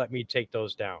gotta let me take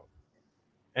those down.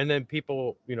 And then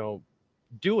people,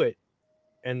 do it.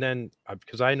 And then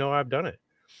because I know I've done it.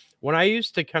 When I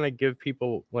used to kind of give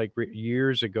people like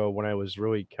years ago when I was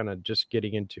really kind of just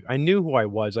getting into, I knew who I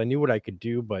was, I knew what I could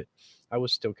do, but I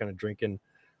was still kind of drinking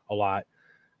a lot.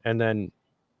 And then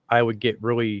I would get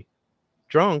really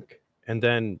drunk, and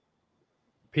then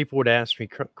people would ask me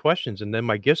questions, and then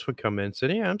my gifts would come in and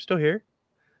say, "Yeah, I'm still here."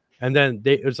 And then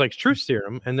it was like truth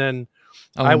serum, and then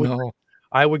Oh I would no.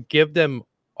 I would give them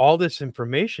all this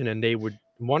information, and they would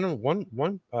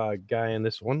one guy and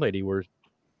this one lady were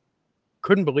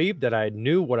couldn't believe that I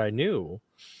knew what I knew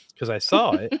because I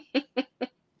saw it,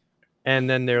 and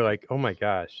then they're like, "Oh my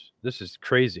gosh, this is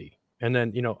crazy." And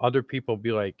then other people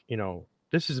be like,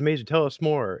 "This is amazing. Tell us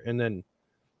more." And then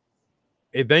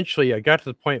eventually, I got to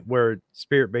the point where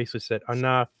spirit basically said,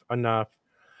 "Enough, enough."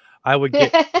 I would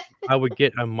get I would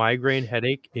get a migraine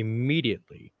headache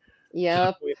immediately to the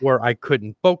Yep. point where I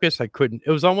couldn't focus. I couldn't.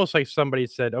 It was almost like somebody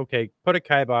said, "Okay, put a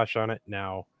kibosh on it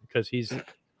now," because he's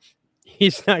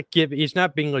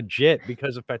not being legit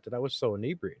because of the fact that I was so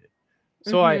inebriated.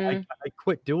 So Mhm. I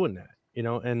quit doing that,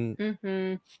 and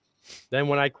Mhm. then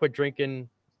when I quit drinking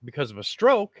because of a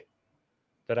stroke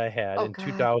that I had Oh in God.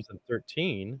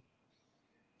 2013,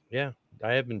 yeah,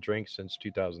 I haven't drank since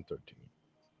 2013.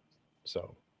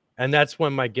 So, and that's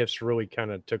when my gifts really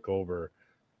kind of took over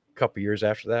a couple years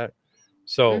after that.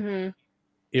 So, Mhm.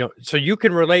 so you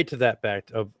can relate to that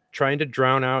fact of trying to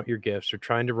drown out your gifts or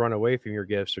trying to run away from your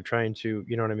gifts or trying to,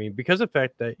 you know what I mean? Because of the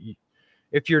fact that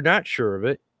if you're not sure of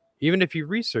it, even if you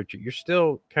research it, you're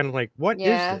still kind of like, what is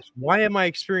Yeah. this? Why am I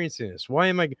experiencing this? Why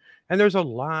am I? And there's a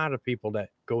lot of people that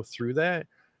go through that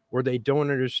where they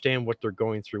don't understand what they're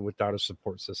going through without a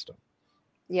support system.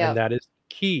 And Yep. that is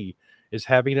key is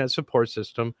having that support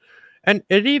system. And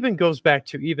it even goes back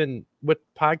to even with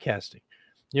podcasting.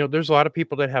 There's a lot of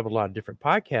people that have a lot of different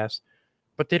podcasts,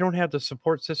 but they don't have the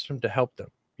support system to help them.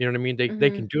 You know what I mean? They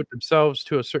Hmm. can do it themselves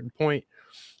to a certain point,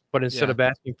 but instead Yeah. of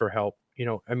asking for help,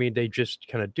 they just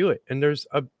kind of do it. And there's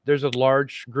a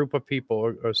large group of people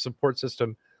or support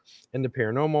system in the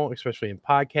paranormal, especially in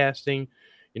podcasting,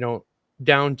 you know,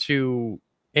 down to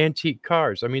antique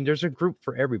cars. I mean, there's a group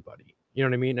for everybody. You know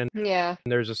what I mean? And Yeah.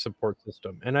 there's a support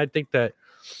system. And I think that,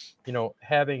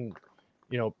 having,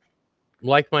 you know,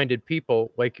 like-minded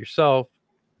people like yourself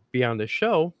be on the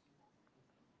show,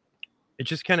 it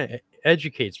just kind of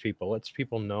educates people, lets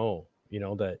people know,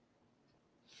 that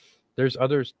there's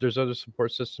other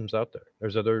support systems out there.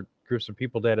 There's other groups of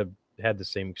people that have had the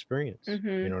same experience. Hmm.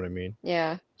 You know what I mean?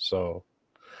 Yeah. So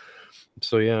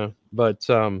yeah. But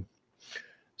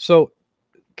so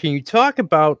can you talk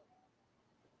about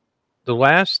the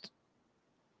last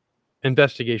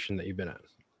investigation that you've been on?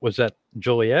 Was that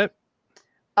Joliet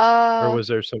or Uh, was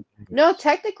there something no, else?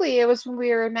 technically it was when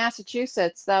we were in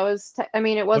Massachusetts. That was, I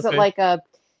mean, it wasn't Okay. like a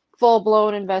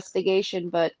full-blown investigation,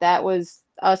 but that was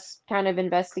us kind of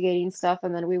investigating stuff.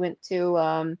 And then we went to,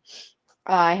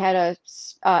 I had a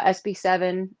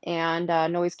SB7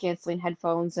 and noise canceling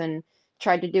headphones and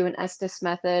tried to do an Estes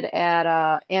method at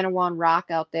Anawan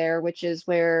Rock out there, which is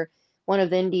where one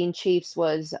of the Indian chiefs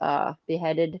was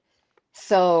beheaded.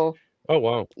 So Oh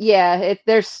wow. yeah,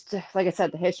 there's like I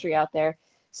said, the history out there.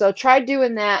 So tried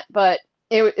doing that, but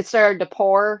it started to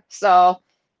pour, so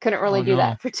couldn't really Oh do no.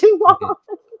 that for too Mhm. long.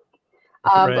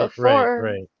 Right, right, Before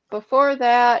right. before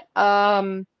that,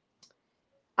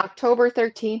 October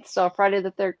 13th, so Friday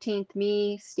the 13th,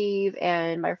 me, Steve,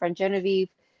 and my friend Genevieve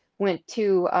went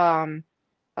to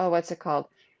oh, what's it called?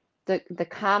 The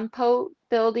Compote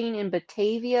building in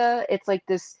Batavia. It's like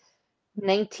this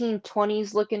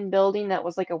 1920s looking building that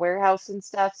was like a warehouse and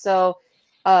stuff. So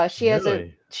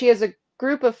Really? she has a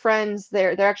group of friends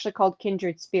there. They're actually called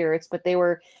Kindred Spirits, but they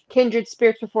were Kindred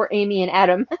Spirits before Amy and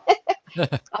Adam.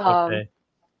 Um, Okay.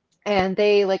 and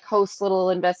they like host little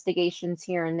investigations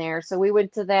here and there. So we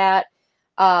went to that.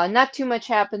 Not too much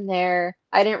happened there.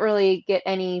 I didn't really get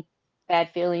any bad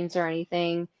feelings or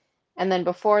anything. And then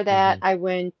before that, Hmm. I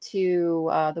went to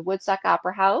the Woodstock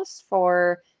Opera House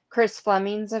for Chris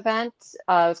Fleming's event. It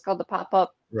was called the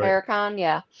Pop-Up Right. Paracon.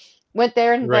 Yeah. Went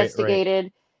there, Right, right.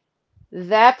 investigated.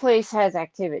 That place has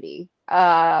activity.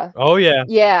 Oh yeah.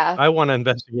 Yeah, I want to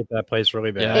investigate that place really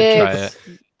Yeah, bad. I'd try it.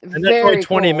 it's And that's only very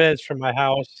 20 cool. minutes from my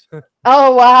house.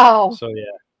 Oh, wow. So yeah.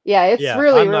 Yeah, it's Yeah,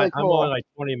 really, I'm really not. I'm only cool. like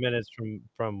 20 minutes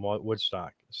from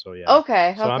Woodstock. So yeah.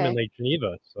 Okay, So I'm in okay. Lake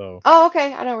Geneva. So Oh,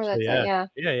 okay. I know where that's at. yeah,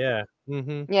 Yeah. yeah, yeah.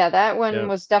 Mm-hmm. Yeah, that one Yeah.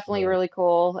 was definitely So really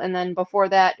cool. And then before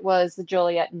that was the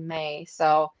Joliet in May.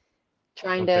 So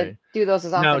trying to okay. do those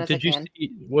as Now, often as I did you can.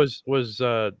 see? Was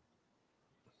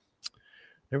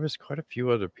there was quite a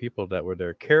few other people that were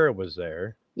there. Kara was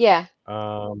there. Yeah.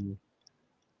 Um,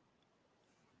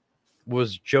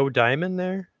 was Joe Diamond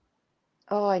there?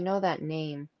 Oh, I know that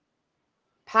name. Mm-hmm.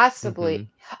 Possibly.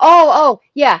 Oh,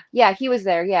 yeah, yeah, he was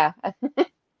there. Yeah.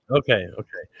 Okay,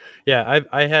 okay. Yeah,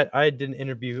 I did an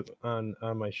interview on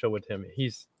my show with him.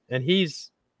 He's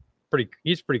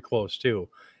pretty close too.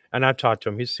 And I've talked to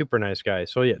him. He's a super nice guy.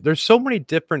 So yeah, there's so many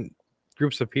different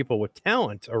groups of people with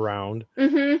talent around,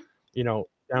 Mm-hmm.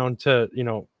 down to,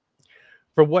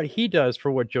 for what he does,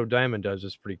 for what Joe Diamond does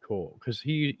is pretty cool because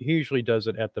he usually does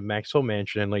it at the Maxwell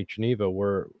Mansion in Lake Geneva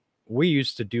where we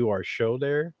used to do our show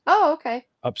there Oh, okay.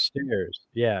 upstairs.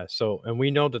 Yeah. So, and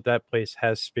we know that that place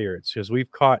has spirits because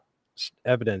we've caught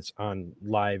evidence on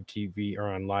live TV or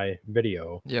on live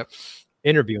video Yep.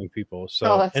 interviewing people. Oh,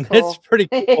 So, that's and it's cool. pretty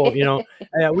cool.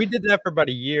 We did that for about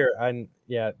a year, and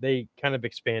yeah, they kind of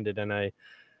expanded, and I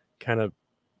kind of,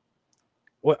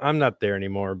 well, I'm not there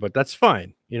anymore, but that's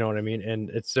fine. You know what I mean? And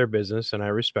it's their business, and I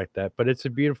respect that. But it's a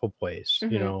beautiful place,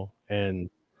 Hmm. and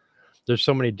there's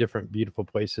so many different beautiful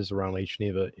places around Lake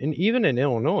Geneva, and even in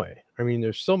Illinois. I mean,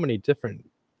 there's so many different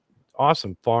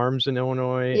awesome farms in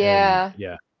Illinois, and Yeah.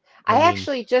 yeah, I I mean,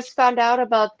 actually just found out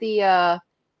about the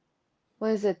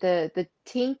what is it? The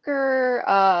Tinker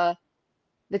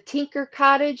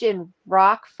Cottage in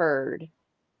Rockford.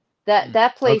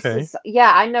 That place okay. is,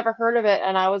 yeah, I never heard of it,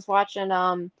 and I was watching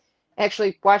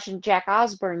actually watching Jack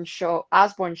Osborne's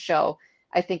show,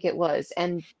 I think it was,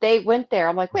 and they went there.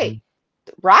 I'm like, wait, Mhm.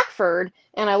 Rockford,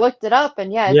 and I looked it up,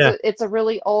 and yeah, Yeah. it's a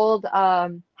really old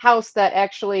house that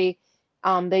actually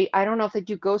they I don't know if they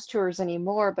do ghost tours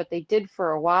anymore, but they did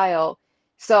for a while.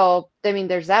 So I mean,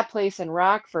 there's that place in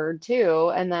Rockford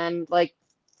too, and then like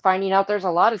finding out there's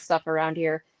a lot of stuff around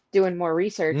here, doing more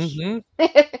research. Hmm.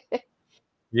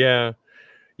 Yeah.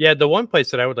 Yeah, the one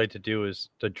place that I would like to do is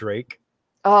the Drake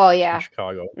Oh in yeah.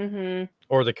 Chicago Mhm.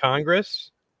 or the Congress.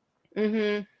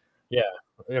 Mhm. Yeah,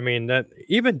 I mean that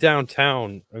even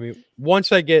downtown. I mean,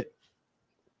 once I get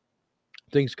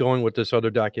things going with this other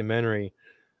documentary,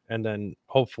 and then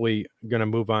hopefully gonna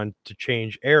move on to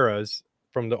change eras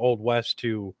from the old west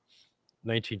to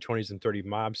 1920s and 30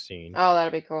 mob scene. Oh,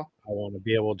 that'd be cool. I want to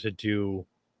be able to do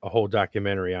a whole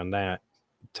documentary on that,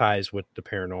 ties with the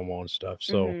paranormal and stuff.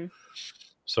 So Mhm.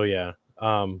 so yeah.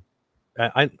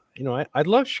 I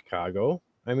love Chicago.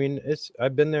 I mean,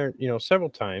 I've been there, several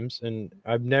times, and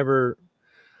I've never.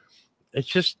 It's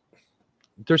just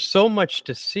there's so much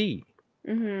to see.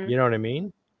 Mhm. You know what I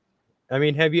mean? I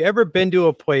mean, have you ever been to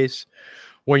a place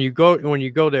when you go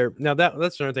there? Now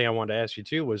that's another thing I wanted to ask you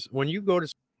too was when you go to,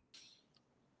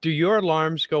 do your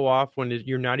alarms go off when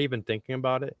you're not even thinking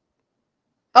about it?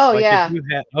 Oh Like if yeah. you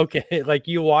have okay, like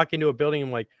you walk into a building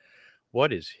and like,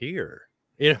 what is here?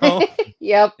 You know?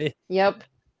 Yep. Yep.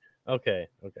 Okay.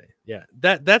 Yeah.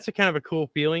 That's a kind of a cool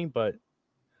feeling, but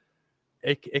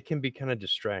it can be kind of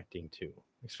distracting too.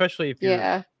 Especially if you're,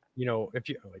 Yeah. if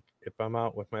you like if I'm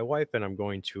out with my wife and I'm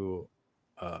going to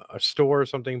a store or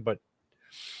something, but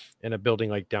in a building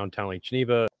like downtown Lake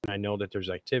Geneva, and I know that there's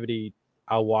activity,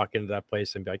 I'll walk into that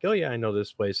place and be like, "Oh yeah, I know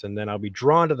this place," and then I'll be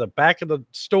drawn to the back of the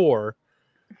store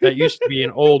that used to be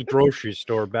an old grocery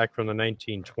store back from the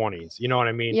 1920s. You know what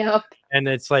I mean? Yep. And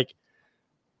it's like,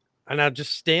 and I'll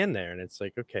just stand there, and it's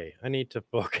like, okay, I need to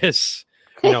focus,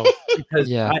 because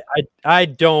Yeah. I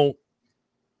don't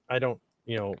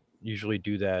usually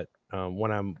do that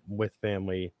when I'm with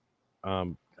family.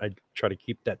 I try to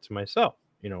keep that to myself,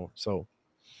 So,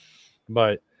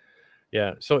 but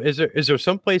yeah. So, is there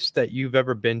some place that you've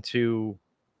ever been to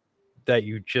that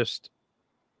you just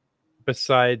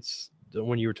besides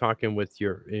when you were talking with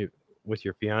your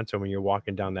fiance when you're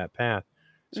walking down that path?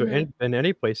 So, Mhm. in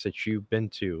any place that you've been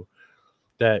to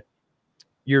that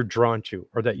you're drawn to,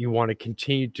 or that you want to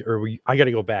continue to, or I got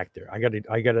to go back there. I got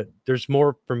to. There's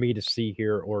more for me to see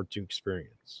here or to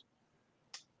experience.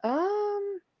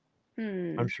 Um.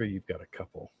 I'm Hmm. sure you've got a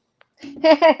couple.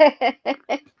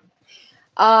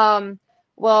 Um.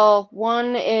 Well,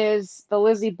 one is the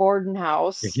Lizzie Borden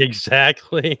house.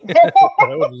 Exactly.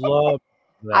 I would love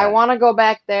I that. want to go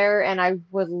back there, and I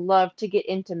would love to get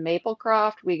into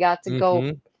Maplecroft. We got to go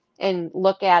Mhm. and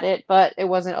look at it, but it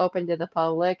wasn't open to the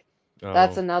public.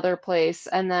 That's Oh. another place.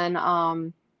 And then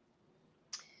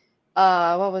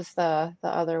what was the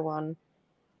other one?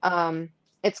 Um,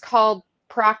 it's called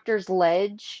Proctor's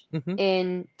Ledge Mhm.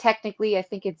 in technically I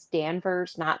think it's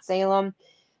Danvers, not Salem,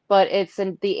 but it's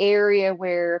in the area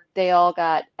where they all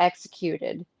got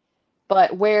executed.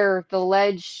 But where the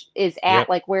ledge is at, Yep.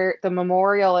 like where the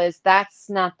memorial is, that's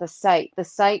not the site. The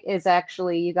site is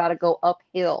actually you got to go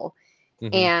uphill,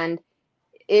 Mhm. and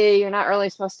you're not really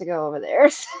supposed to go over there.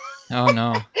 Oh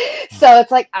no. So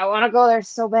it's like I want to go there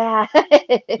so bad.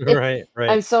 Right, I'm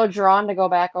right, so drawn to go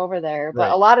back over there. But a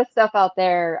right. lot of stuff out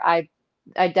there, I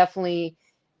definitely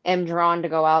am drawn to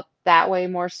go out that way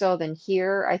more so than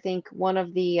here. I think one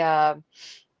of the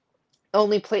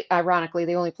only place, ironically,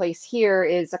 the only place here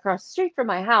is across the street from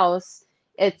my house.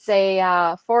 It's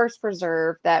a forest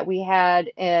preserve that we had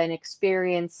an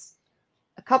experience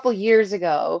a couple years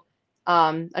ago.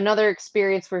 Another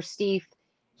experience where Steve,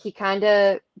 he kind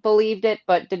of believed it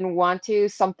but didn't want to.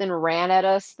 Something ran at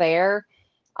us there,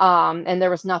 and there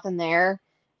was nothing there.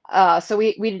 So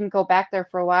we didn't go back there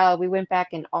for a while. We went back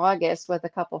in August with a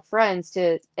couple friends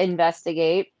to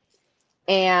investigate,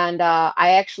 and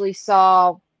I actually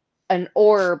saw an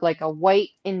orb, like a white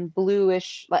and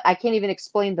bluish. Like I can't even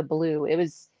explain the blue. It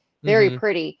was very Mhm.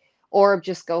 pretty. Orb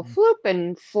just go floop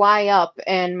and fly up.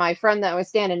 And my friend that was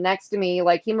standing next to me,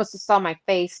 like he must have saw my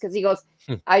face because he goes,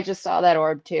 "I just saw that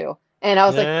orb too." And I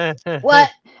was like, Yeah. "What?"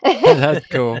 That's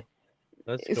cool.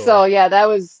 That's So cool. yeah,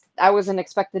 I wasn't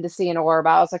expected to see an orb.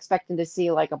 I was expecting to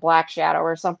see like a black shadow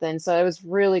or something. So it was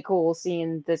really cool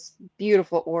seeing this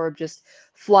beautiful orb just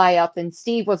fly up, and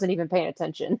Steve wasn't even paying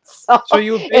attention. So So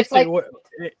you it's basically like,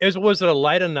 what was it a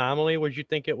light anomaly? Would you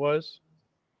think it was?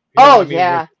 oh I mean,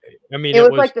 yeah, it it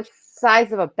was was like the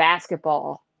size of a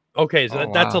basketball. okay. So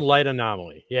Oh that's a wow. light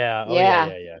anomaly. Yeah. Oh yeah, Yeah.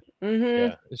 yeah, yeah, hmm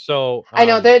yeah. So I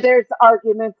know there's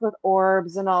arguments with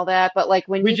orbs and all that, but like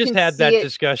when we you just can had see that it,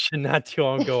 discussion not too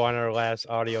long ago on our last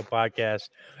audio podcast,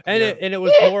 and yeah, it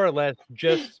was more or less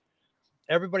just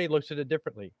everybody looks at it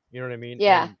differently. You know what I mean?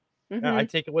 yeah. And I hmm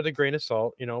take it with a grain of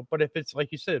salt, But if it's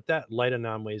like you said, if that light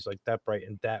anomaly is like that bright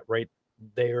and that right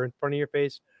there in front of your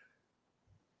face,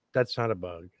 that's not a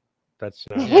bug. That's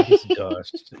not a Yeah. piece of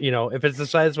dust. If it's the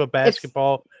size of a It's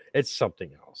basketball, it's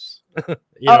something else.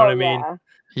 You know what oh I mean? yeah.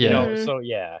 Yeah. hmm So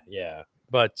yeah, yeah.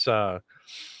 But so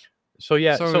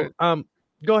yeah, So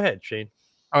go ahead, Shane.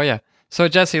 oh yeah. So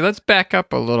Jessiy, let's back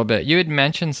up a little bit. You had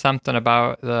mentioned something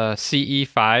about the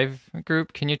CE5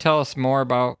 group. Can you tell us more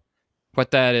about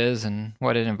what that is and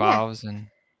what it Yeah. involves and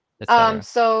etc.?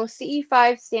 So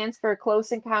CE5 stands for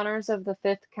Close Encounters of the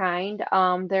Fifth Kind.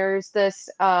 There's this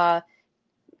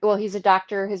well, he's a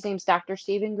doctor. His name's Dr.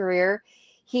 Stephen Greer.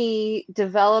 He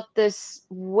developed this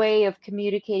way of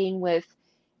communicating with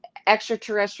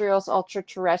extraterrestrials,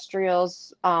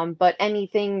 ultra-terrestrials, but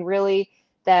anything really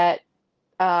that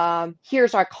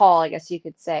here's our call, I guess you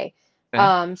could say.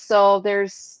 Okay. So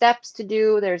there's steps to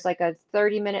do. There's like a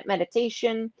 30-minute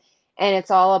meditation, and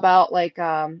it's all about like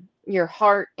your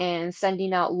heart and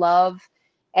sending out love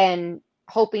and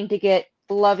hoping to get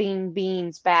loving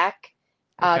beings back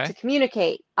to Okay.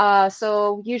 communicate.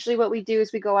 So usually what we do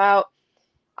is we go out,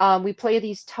 we play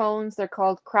these tones. They're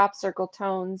called crop circle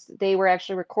tones. They were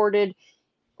actually recorded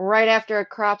right after a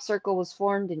crop circle was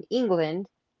formed in England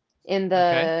in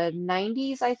Okay. the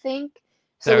 90s, I think. That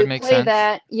So would we make play sense.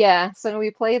 that, yeah. So we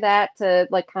play that to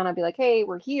like kind of be like, hey,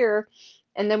 we're here.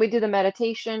 And then we do the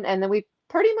meditation, and then we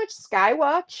pretty much sky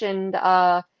watch and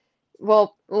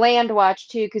well, land watch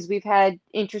too, because we've had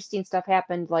interesting stuff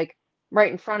happen like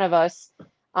right in front of us.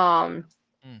 Um,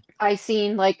 Mm. I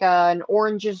seen like an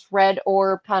orangish red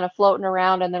orb kind of floating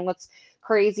around, and then what's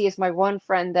crazy is my one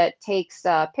friend that takes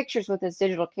pictures with his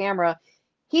digital camera.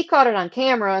 He caught it on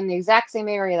camera in the exact same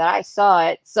area that I saw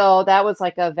it, so that was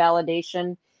like a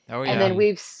validation. Oh And yeah. then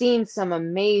we've seen some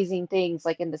amazing things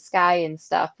like in the sky and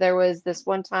stuff. There was this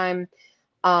one time,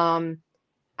 um,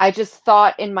 I just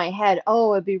thought in my head,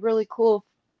 oh, it'd be really cool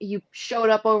if you showed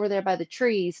up over there by the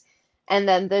trees, and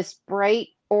then this bright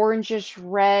orangish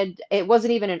red, it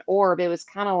wasn't even an orb, it was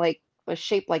kind of like was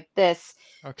shaped like this,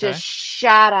 just Okay.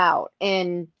 shot out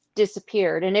and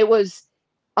disappeared. And it was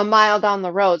a mile down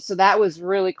the road, so that was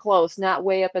really close, not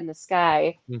way up in the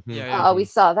sky. Mm-hmm, Yeah, yeah. We mm-hmm.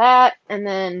 saw that, and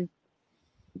then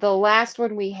the last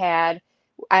one we had,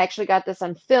 I actually got this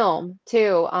on film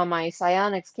too on my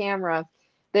Psionics camera.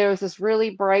 There was this really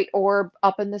bright orb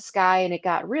up in the sky, and it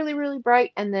got really, really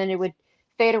bright, and then it would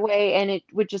fade away, and it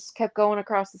would just kept going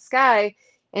across the sky,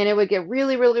 and it would get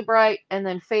really, really bright, and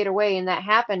then fade away, and that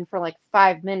happened for like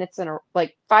 5 minutes and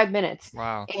like 5 minutes.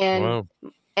 Wow. And Wow.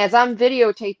 as I'm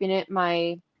videotaping it,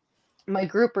 my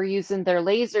group are using their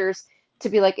lasers to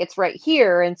be like, it's right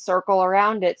here and circle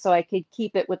around it so I could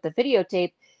keep it with the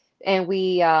videotape. And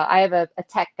I have a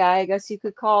tech guy, I guess you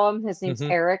could call him. His name's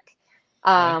Mm-hmm. Eric.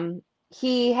 Okay.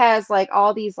 He has like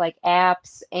all these like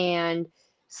apps and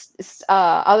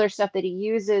other stuff that he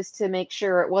uses to make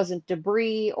sure it wasn't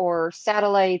debris or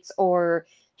satellites or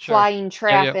Sure. flying Yeah, yeah.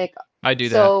 traffic. I do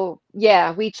that. So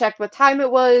yeah, we checked what time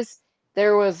it was.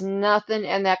 There was nothing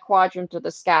in that quadrant of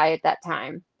the sky at that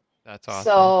time. That's awesome.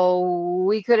 So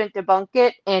we couldn't debunk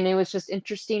it, and it was just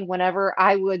interesting whenever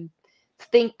I would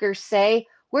think or say,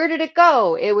 where did it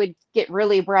go? It would get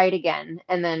really bright again,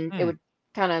 and then it Hmm. would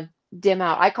kind of dim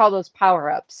out. I call those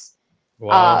power-ups.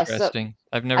 Wow. So Interesting.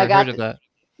 I've I never heard got of that.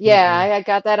 yeah, Mm-mm. I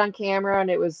got that on camera, and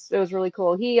it was really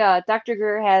cool. Dr.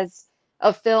 Greer has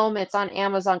a film. It's on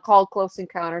Amazon called Close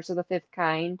Encounters of the Fifth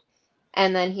Kind,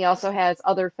 and then he also has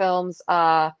other films.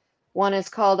 One is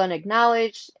called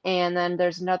Unacknowledged, and then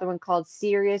there's another one called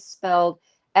Sirius, spelled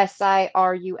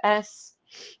Sirus,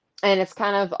 and it's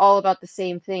kind of all about the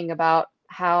same thing about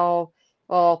how,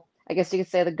 well, I guess you could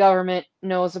say the government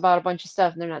knows about a bunch of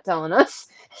stuff and they're not telling us.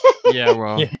 Yeah,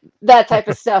 well, Yeah. That type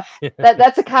of stuff.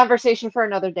 That's a conversation for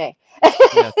another day.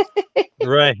 yes.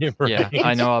 Right. Yeah, I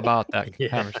Right. know about that Yeah.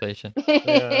 conversation.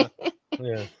 Yeah.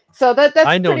 Yeah. So that's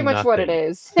I know pretty much what it nothing.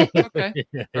 is. Okay.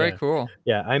 Yeah. Very Yeah. cool.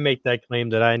 Yeah. I make that claim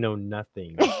that I know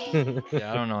nothing.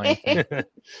 Yeah, I don't know anything.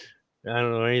 I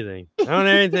don't know anything. I don't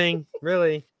know anything,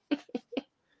 really.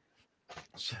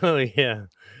 So yeah.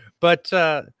 But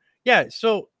yeah,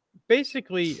 so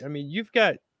basically, I mean, you've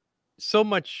got so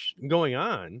much going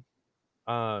on,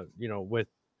 with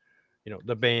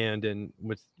the band and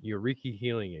with your Reiki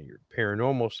healing and your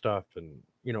paranormal stuff and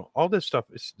all this stuff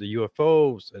is the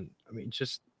UFOs and I mean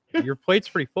just your plate's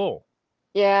pretty full.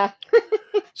 Yeah.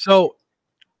 So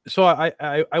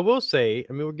I will say,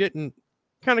 I mean we're getting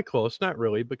kind of close, not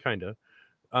really, but kind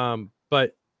of.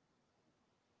 But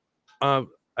I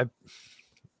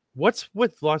what's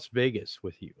with Las Vegas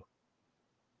with you?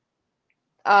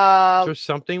 Is Uh, there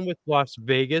something with Las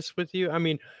Vegas with you? I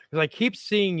mean, because I keep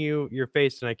seeing your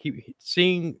face, and I keep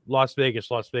seeing Las Vegas,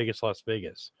 Las Vegas, Las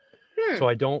Vegas. hmm. So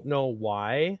I don't know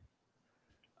why.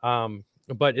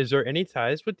 But is there any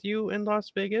ties with you in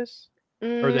Las Vegas,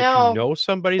 or that you No, know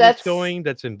somebody that's that's going,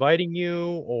 that's inviting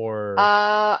you, or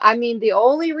I mean the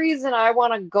only reason I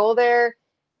want to go there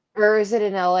or is it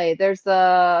in LA? There's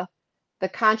the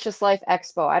Conscious Life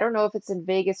Expo. I don't know if it's in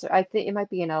Vegas or I think it might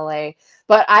be in LA,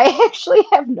 but I actually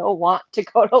have no want to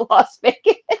go to Las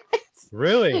Vegas.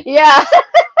 Really? Yeah.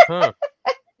 Huh.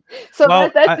 So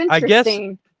Well, that's I guess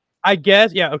interesting.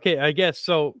 yeah, okay, I guess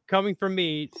so. Coming from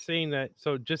me, seeing that,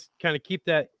 so just kind of keep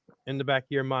that in the back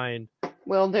of your mind.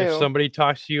 Will If do. somebody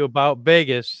talks to you about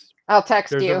Vegas, I'll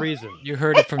text there's a you. reason. You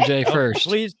heard it from Jay Oh, first.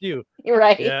 please do. You're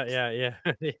right. Yeah.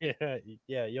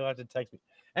 Yeah. You'll have to text me,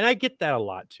 and I get that a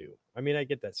lot too. I mean, I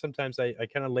get that. Sometimes I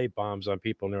kind of lay bombs on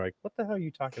people, and they're like, "What the hell are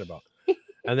you talking about?"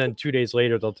 And then 2 days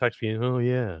later, they'll text me, "Oh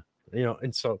yeah,"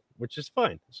 and so which is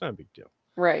fine. It's not a big deal.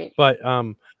 Right. But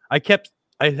I kept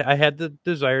I had the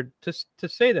desire to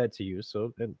say that to you,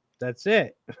 so and that's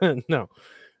it. No,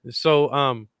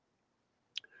 so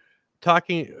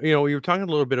talking, we were talking a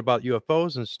little bit about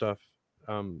UFOs and stuff.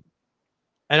 Um,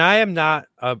 and I am not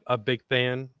a big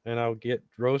fan, and I'll get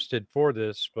roasted for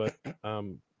this, but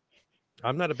I'm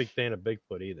not a big fan of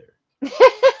Bigfoot either.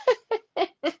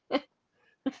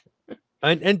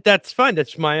 And that's fine.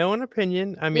 That's my own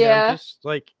opinion. I mean, I'm Yeah. just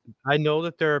like, I know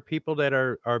that there are people that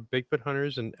are Bigfoot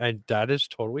hunters, and that is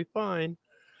totally fine.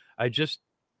 I just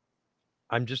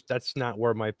I'm just that's not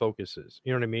where my focus is.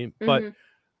 You know what I mean? But Hmm.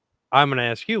 I'm gonna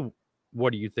ask you,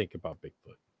 what do you think about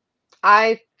Bigfoot?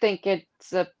 I think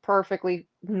it's a perfectly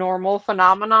normal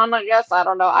phenomenon, I guess. I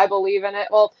don't know. I believe in it.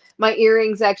 Well, my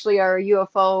earrings actually are a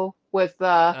UFO That's with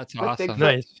awesome. Bigfoot.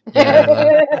 Nice. Yeah,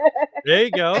 that, There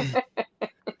you go.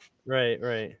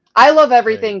 Right. I love Right.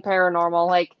 everything paranormal.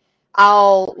 Like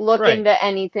I'll look Right. into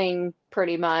anything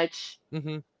pretty much.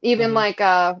 Mhm. Even Mhm. like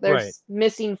Right. there's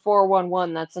missing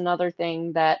 411. That's another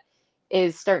thing that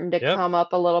is starting to Yep. come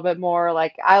up a little bit more.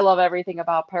 Like I love everything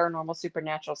about paranormal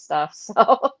supernatural stuff.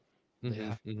 So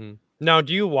yeah. Now,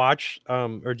 do you watch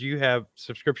or do you have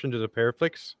subscription to the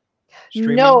Paraflix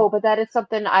streaming? no, but that is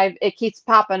something it keeps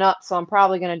popping up, so I'm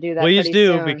probably gonna do that Please pretty do,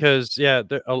 soon. because yeah,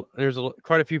 there's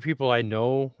quite a few people I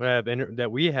know that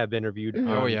we have interviewed Hmm.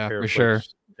 Oh on yeah, for sure.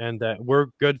 Paraflix, and that we're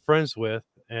good friends with,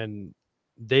 and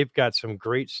they've got some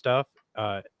great stuff.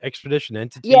 Expedition Yeah,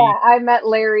 Entity, I met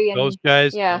Larry those and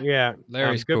guys, yeah. yeah,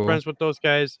 Larry's good cool. friends with those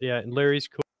guys. Yeah, and Larry's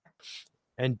cool,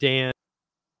 and Dan,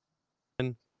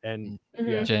 and And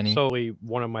yeah, Hmm. Jenny. solely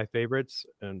one of my favorites.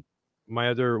 And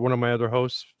one of my other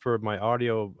hosts for my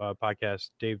audio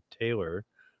podcast, Dave Taylor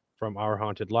from Our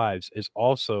Haunted Lives, is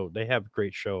also, they have a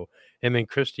great show. Him and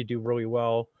Christy do really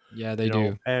well, Yeah, they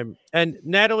do. and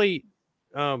Natalie,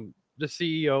 the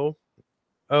CEO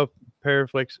of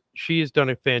Paraflix, she has done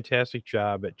a fantastic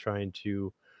job at trying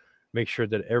to make sure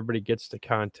that everybody gets the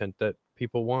content that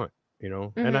people want, and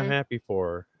I'm Hmm. happy for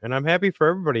her, and I'm happy for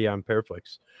everybody on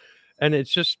Paraflix. And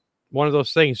it's just one of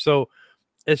those things. So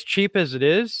as cheap as it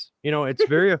is, it's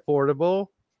very affordable.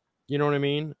 You know what I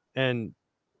mean? And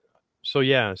so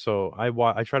yeah, so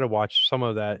I try to watch some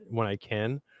of that when I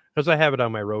can, because I have it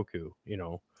on my Roku.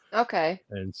 Okay.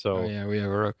 And Oh so yeah, we have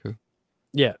a Roku.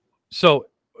 yeah, so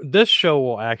this show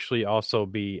will actually also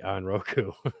be on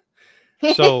Roku.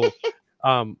 So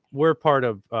we're part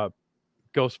of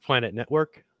Ghost Planet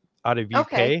Network out of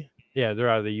Okay. UK. Yeah, they're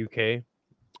out of the UK,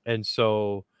 and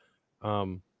so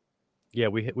um yeah,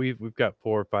 we've got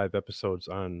 4 or 5 episodes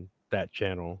on that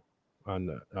channel on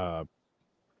the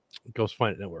Ghost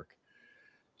Planet Network.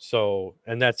 So,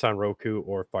 and that's on Roku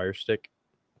or Fire Stick.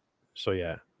 So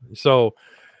yeah. So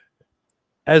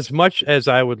as much as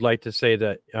I would like to say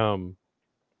that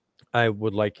I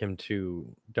would like him to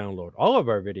download all of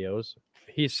our videos,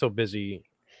 he's so busy,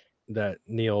 that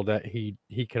Neil, that he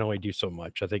can only do so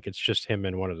much. I think it's just him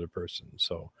and one other person.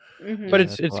 So, but Hmm. Yeah,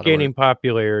 it's that's a it's lot of work. gaining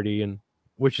popularity, and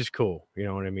which is cool. You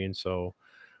know what I mean? So,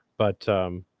 but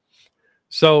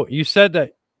so you said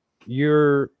that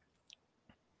you're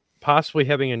possibly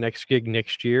having a next gig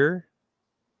next year.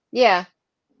 Yeah.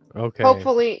 Okay.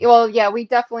 Hopefully, well, yeah, we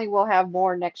definitely will have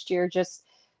more next year, just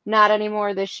not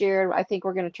anymore this year. I think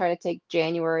we're gonna try to take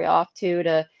January off too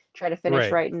to try to finish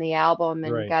Right. writing the album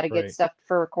and Right. got to get Right. stuff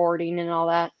for recording and all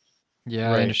that. Yeah,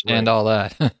 I Right. understand Right. all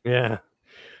that. Yeah.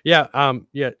 Yeah.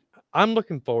 Yeah. I'm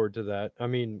looking forward to that. I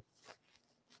mean,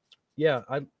 yeah,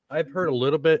 I've heard a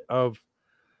little bit of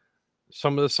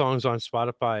some of the songs on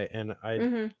Spotify, and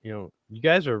Hmm. you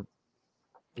guys are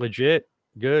legit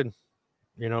good.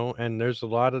 And there's a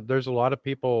lot of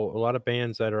people, a lot of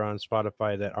bands that are on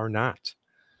Spotify that are not.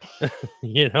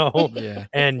 you know, Yeah.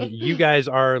 and you guys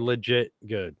are legit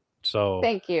good. So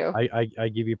Thank you. I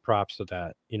give you props to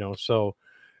that. So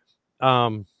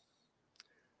um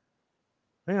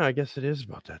yeah, I guess it is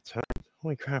about that time.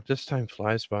 Holy crap, this time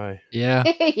flies by. Yeah.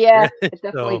 Yeah, it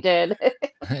definitely so did.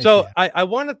 so Yeah. I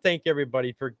want to thank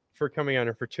everybody for coming on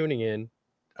and for tuning in.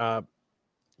 uh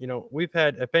we've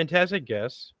had a fantastic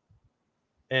guest,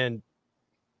 and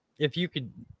if you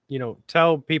could,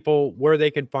 tell people where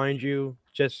they can find you,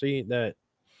 Jesse, that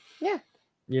Yeah.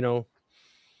 you know,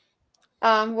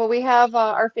 Well, we have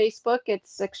our Facebook,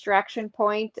 it's Extraction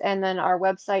Point, and then our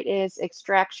website is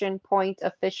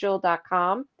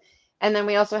extractionpointofficial.com. And then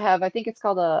we also have, I think it's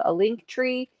called a link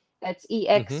tree. That's hmm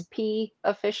EXP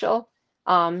official.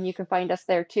 You can find us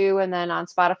there too. And then on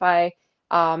Spotify,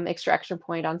 Extraction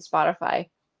Point on Spotify.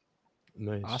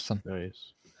 nice, Awesome.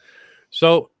 nice.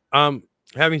 So,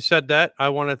 having said that, I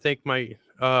want to thank my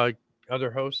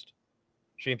other host,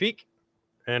 Shane Peak,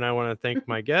 and I want to thank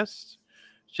my guest,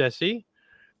 Jesse,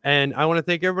 and I want to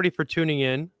thank everybody for tuning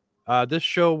in. This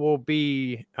show will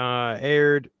be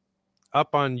aired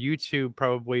up on YouTube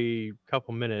probably a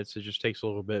couple minutes. It just takes a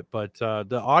little bit, but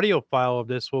the audio file of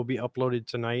this will be uploaded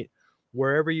tonight.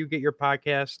 Wherever you get your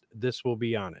podcast, this will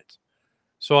be on it.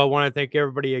 So I want to thank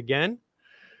everybody again.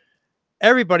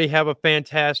 Everybody have a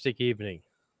fantastic evening.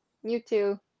 You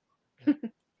too.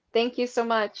 Thank you so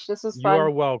much. This was You are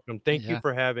fun. welcome. Thank you Yeah.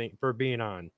 for being on.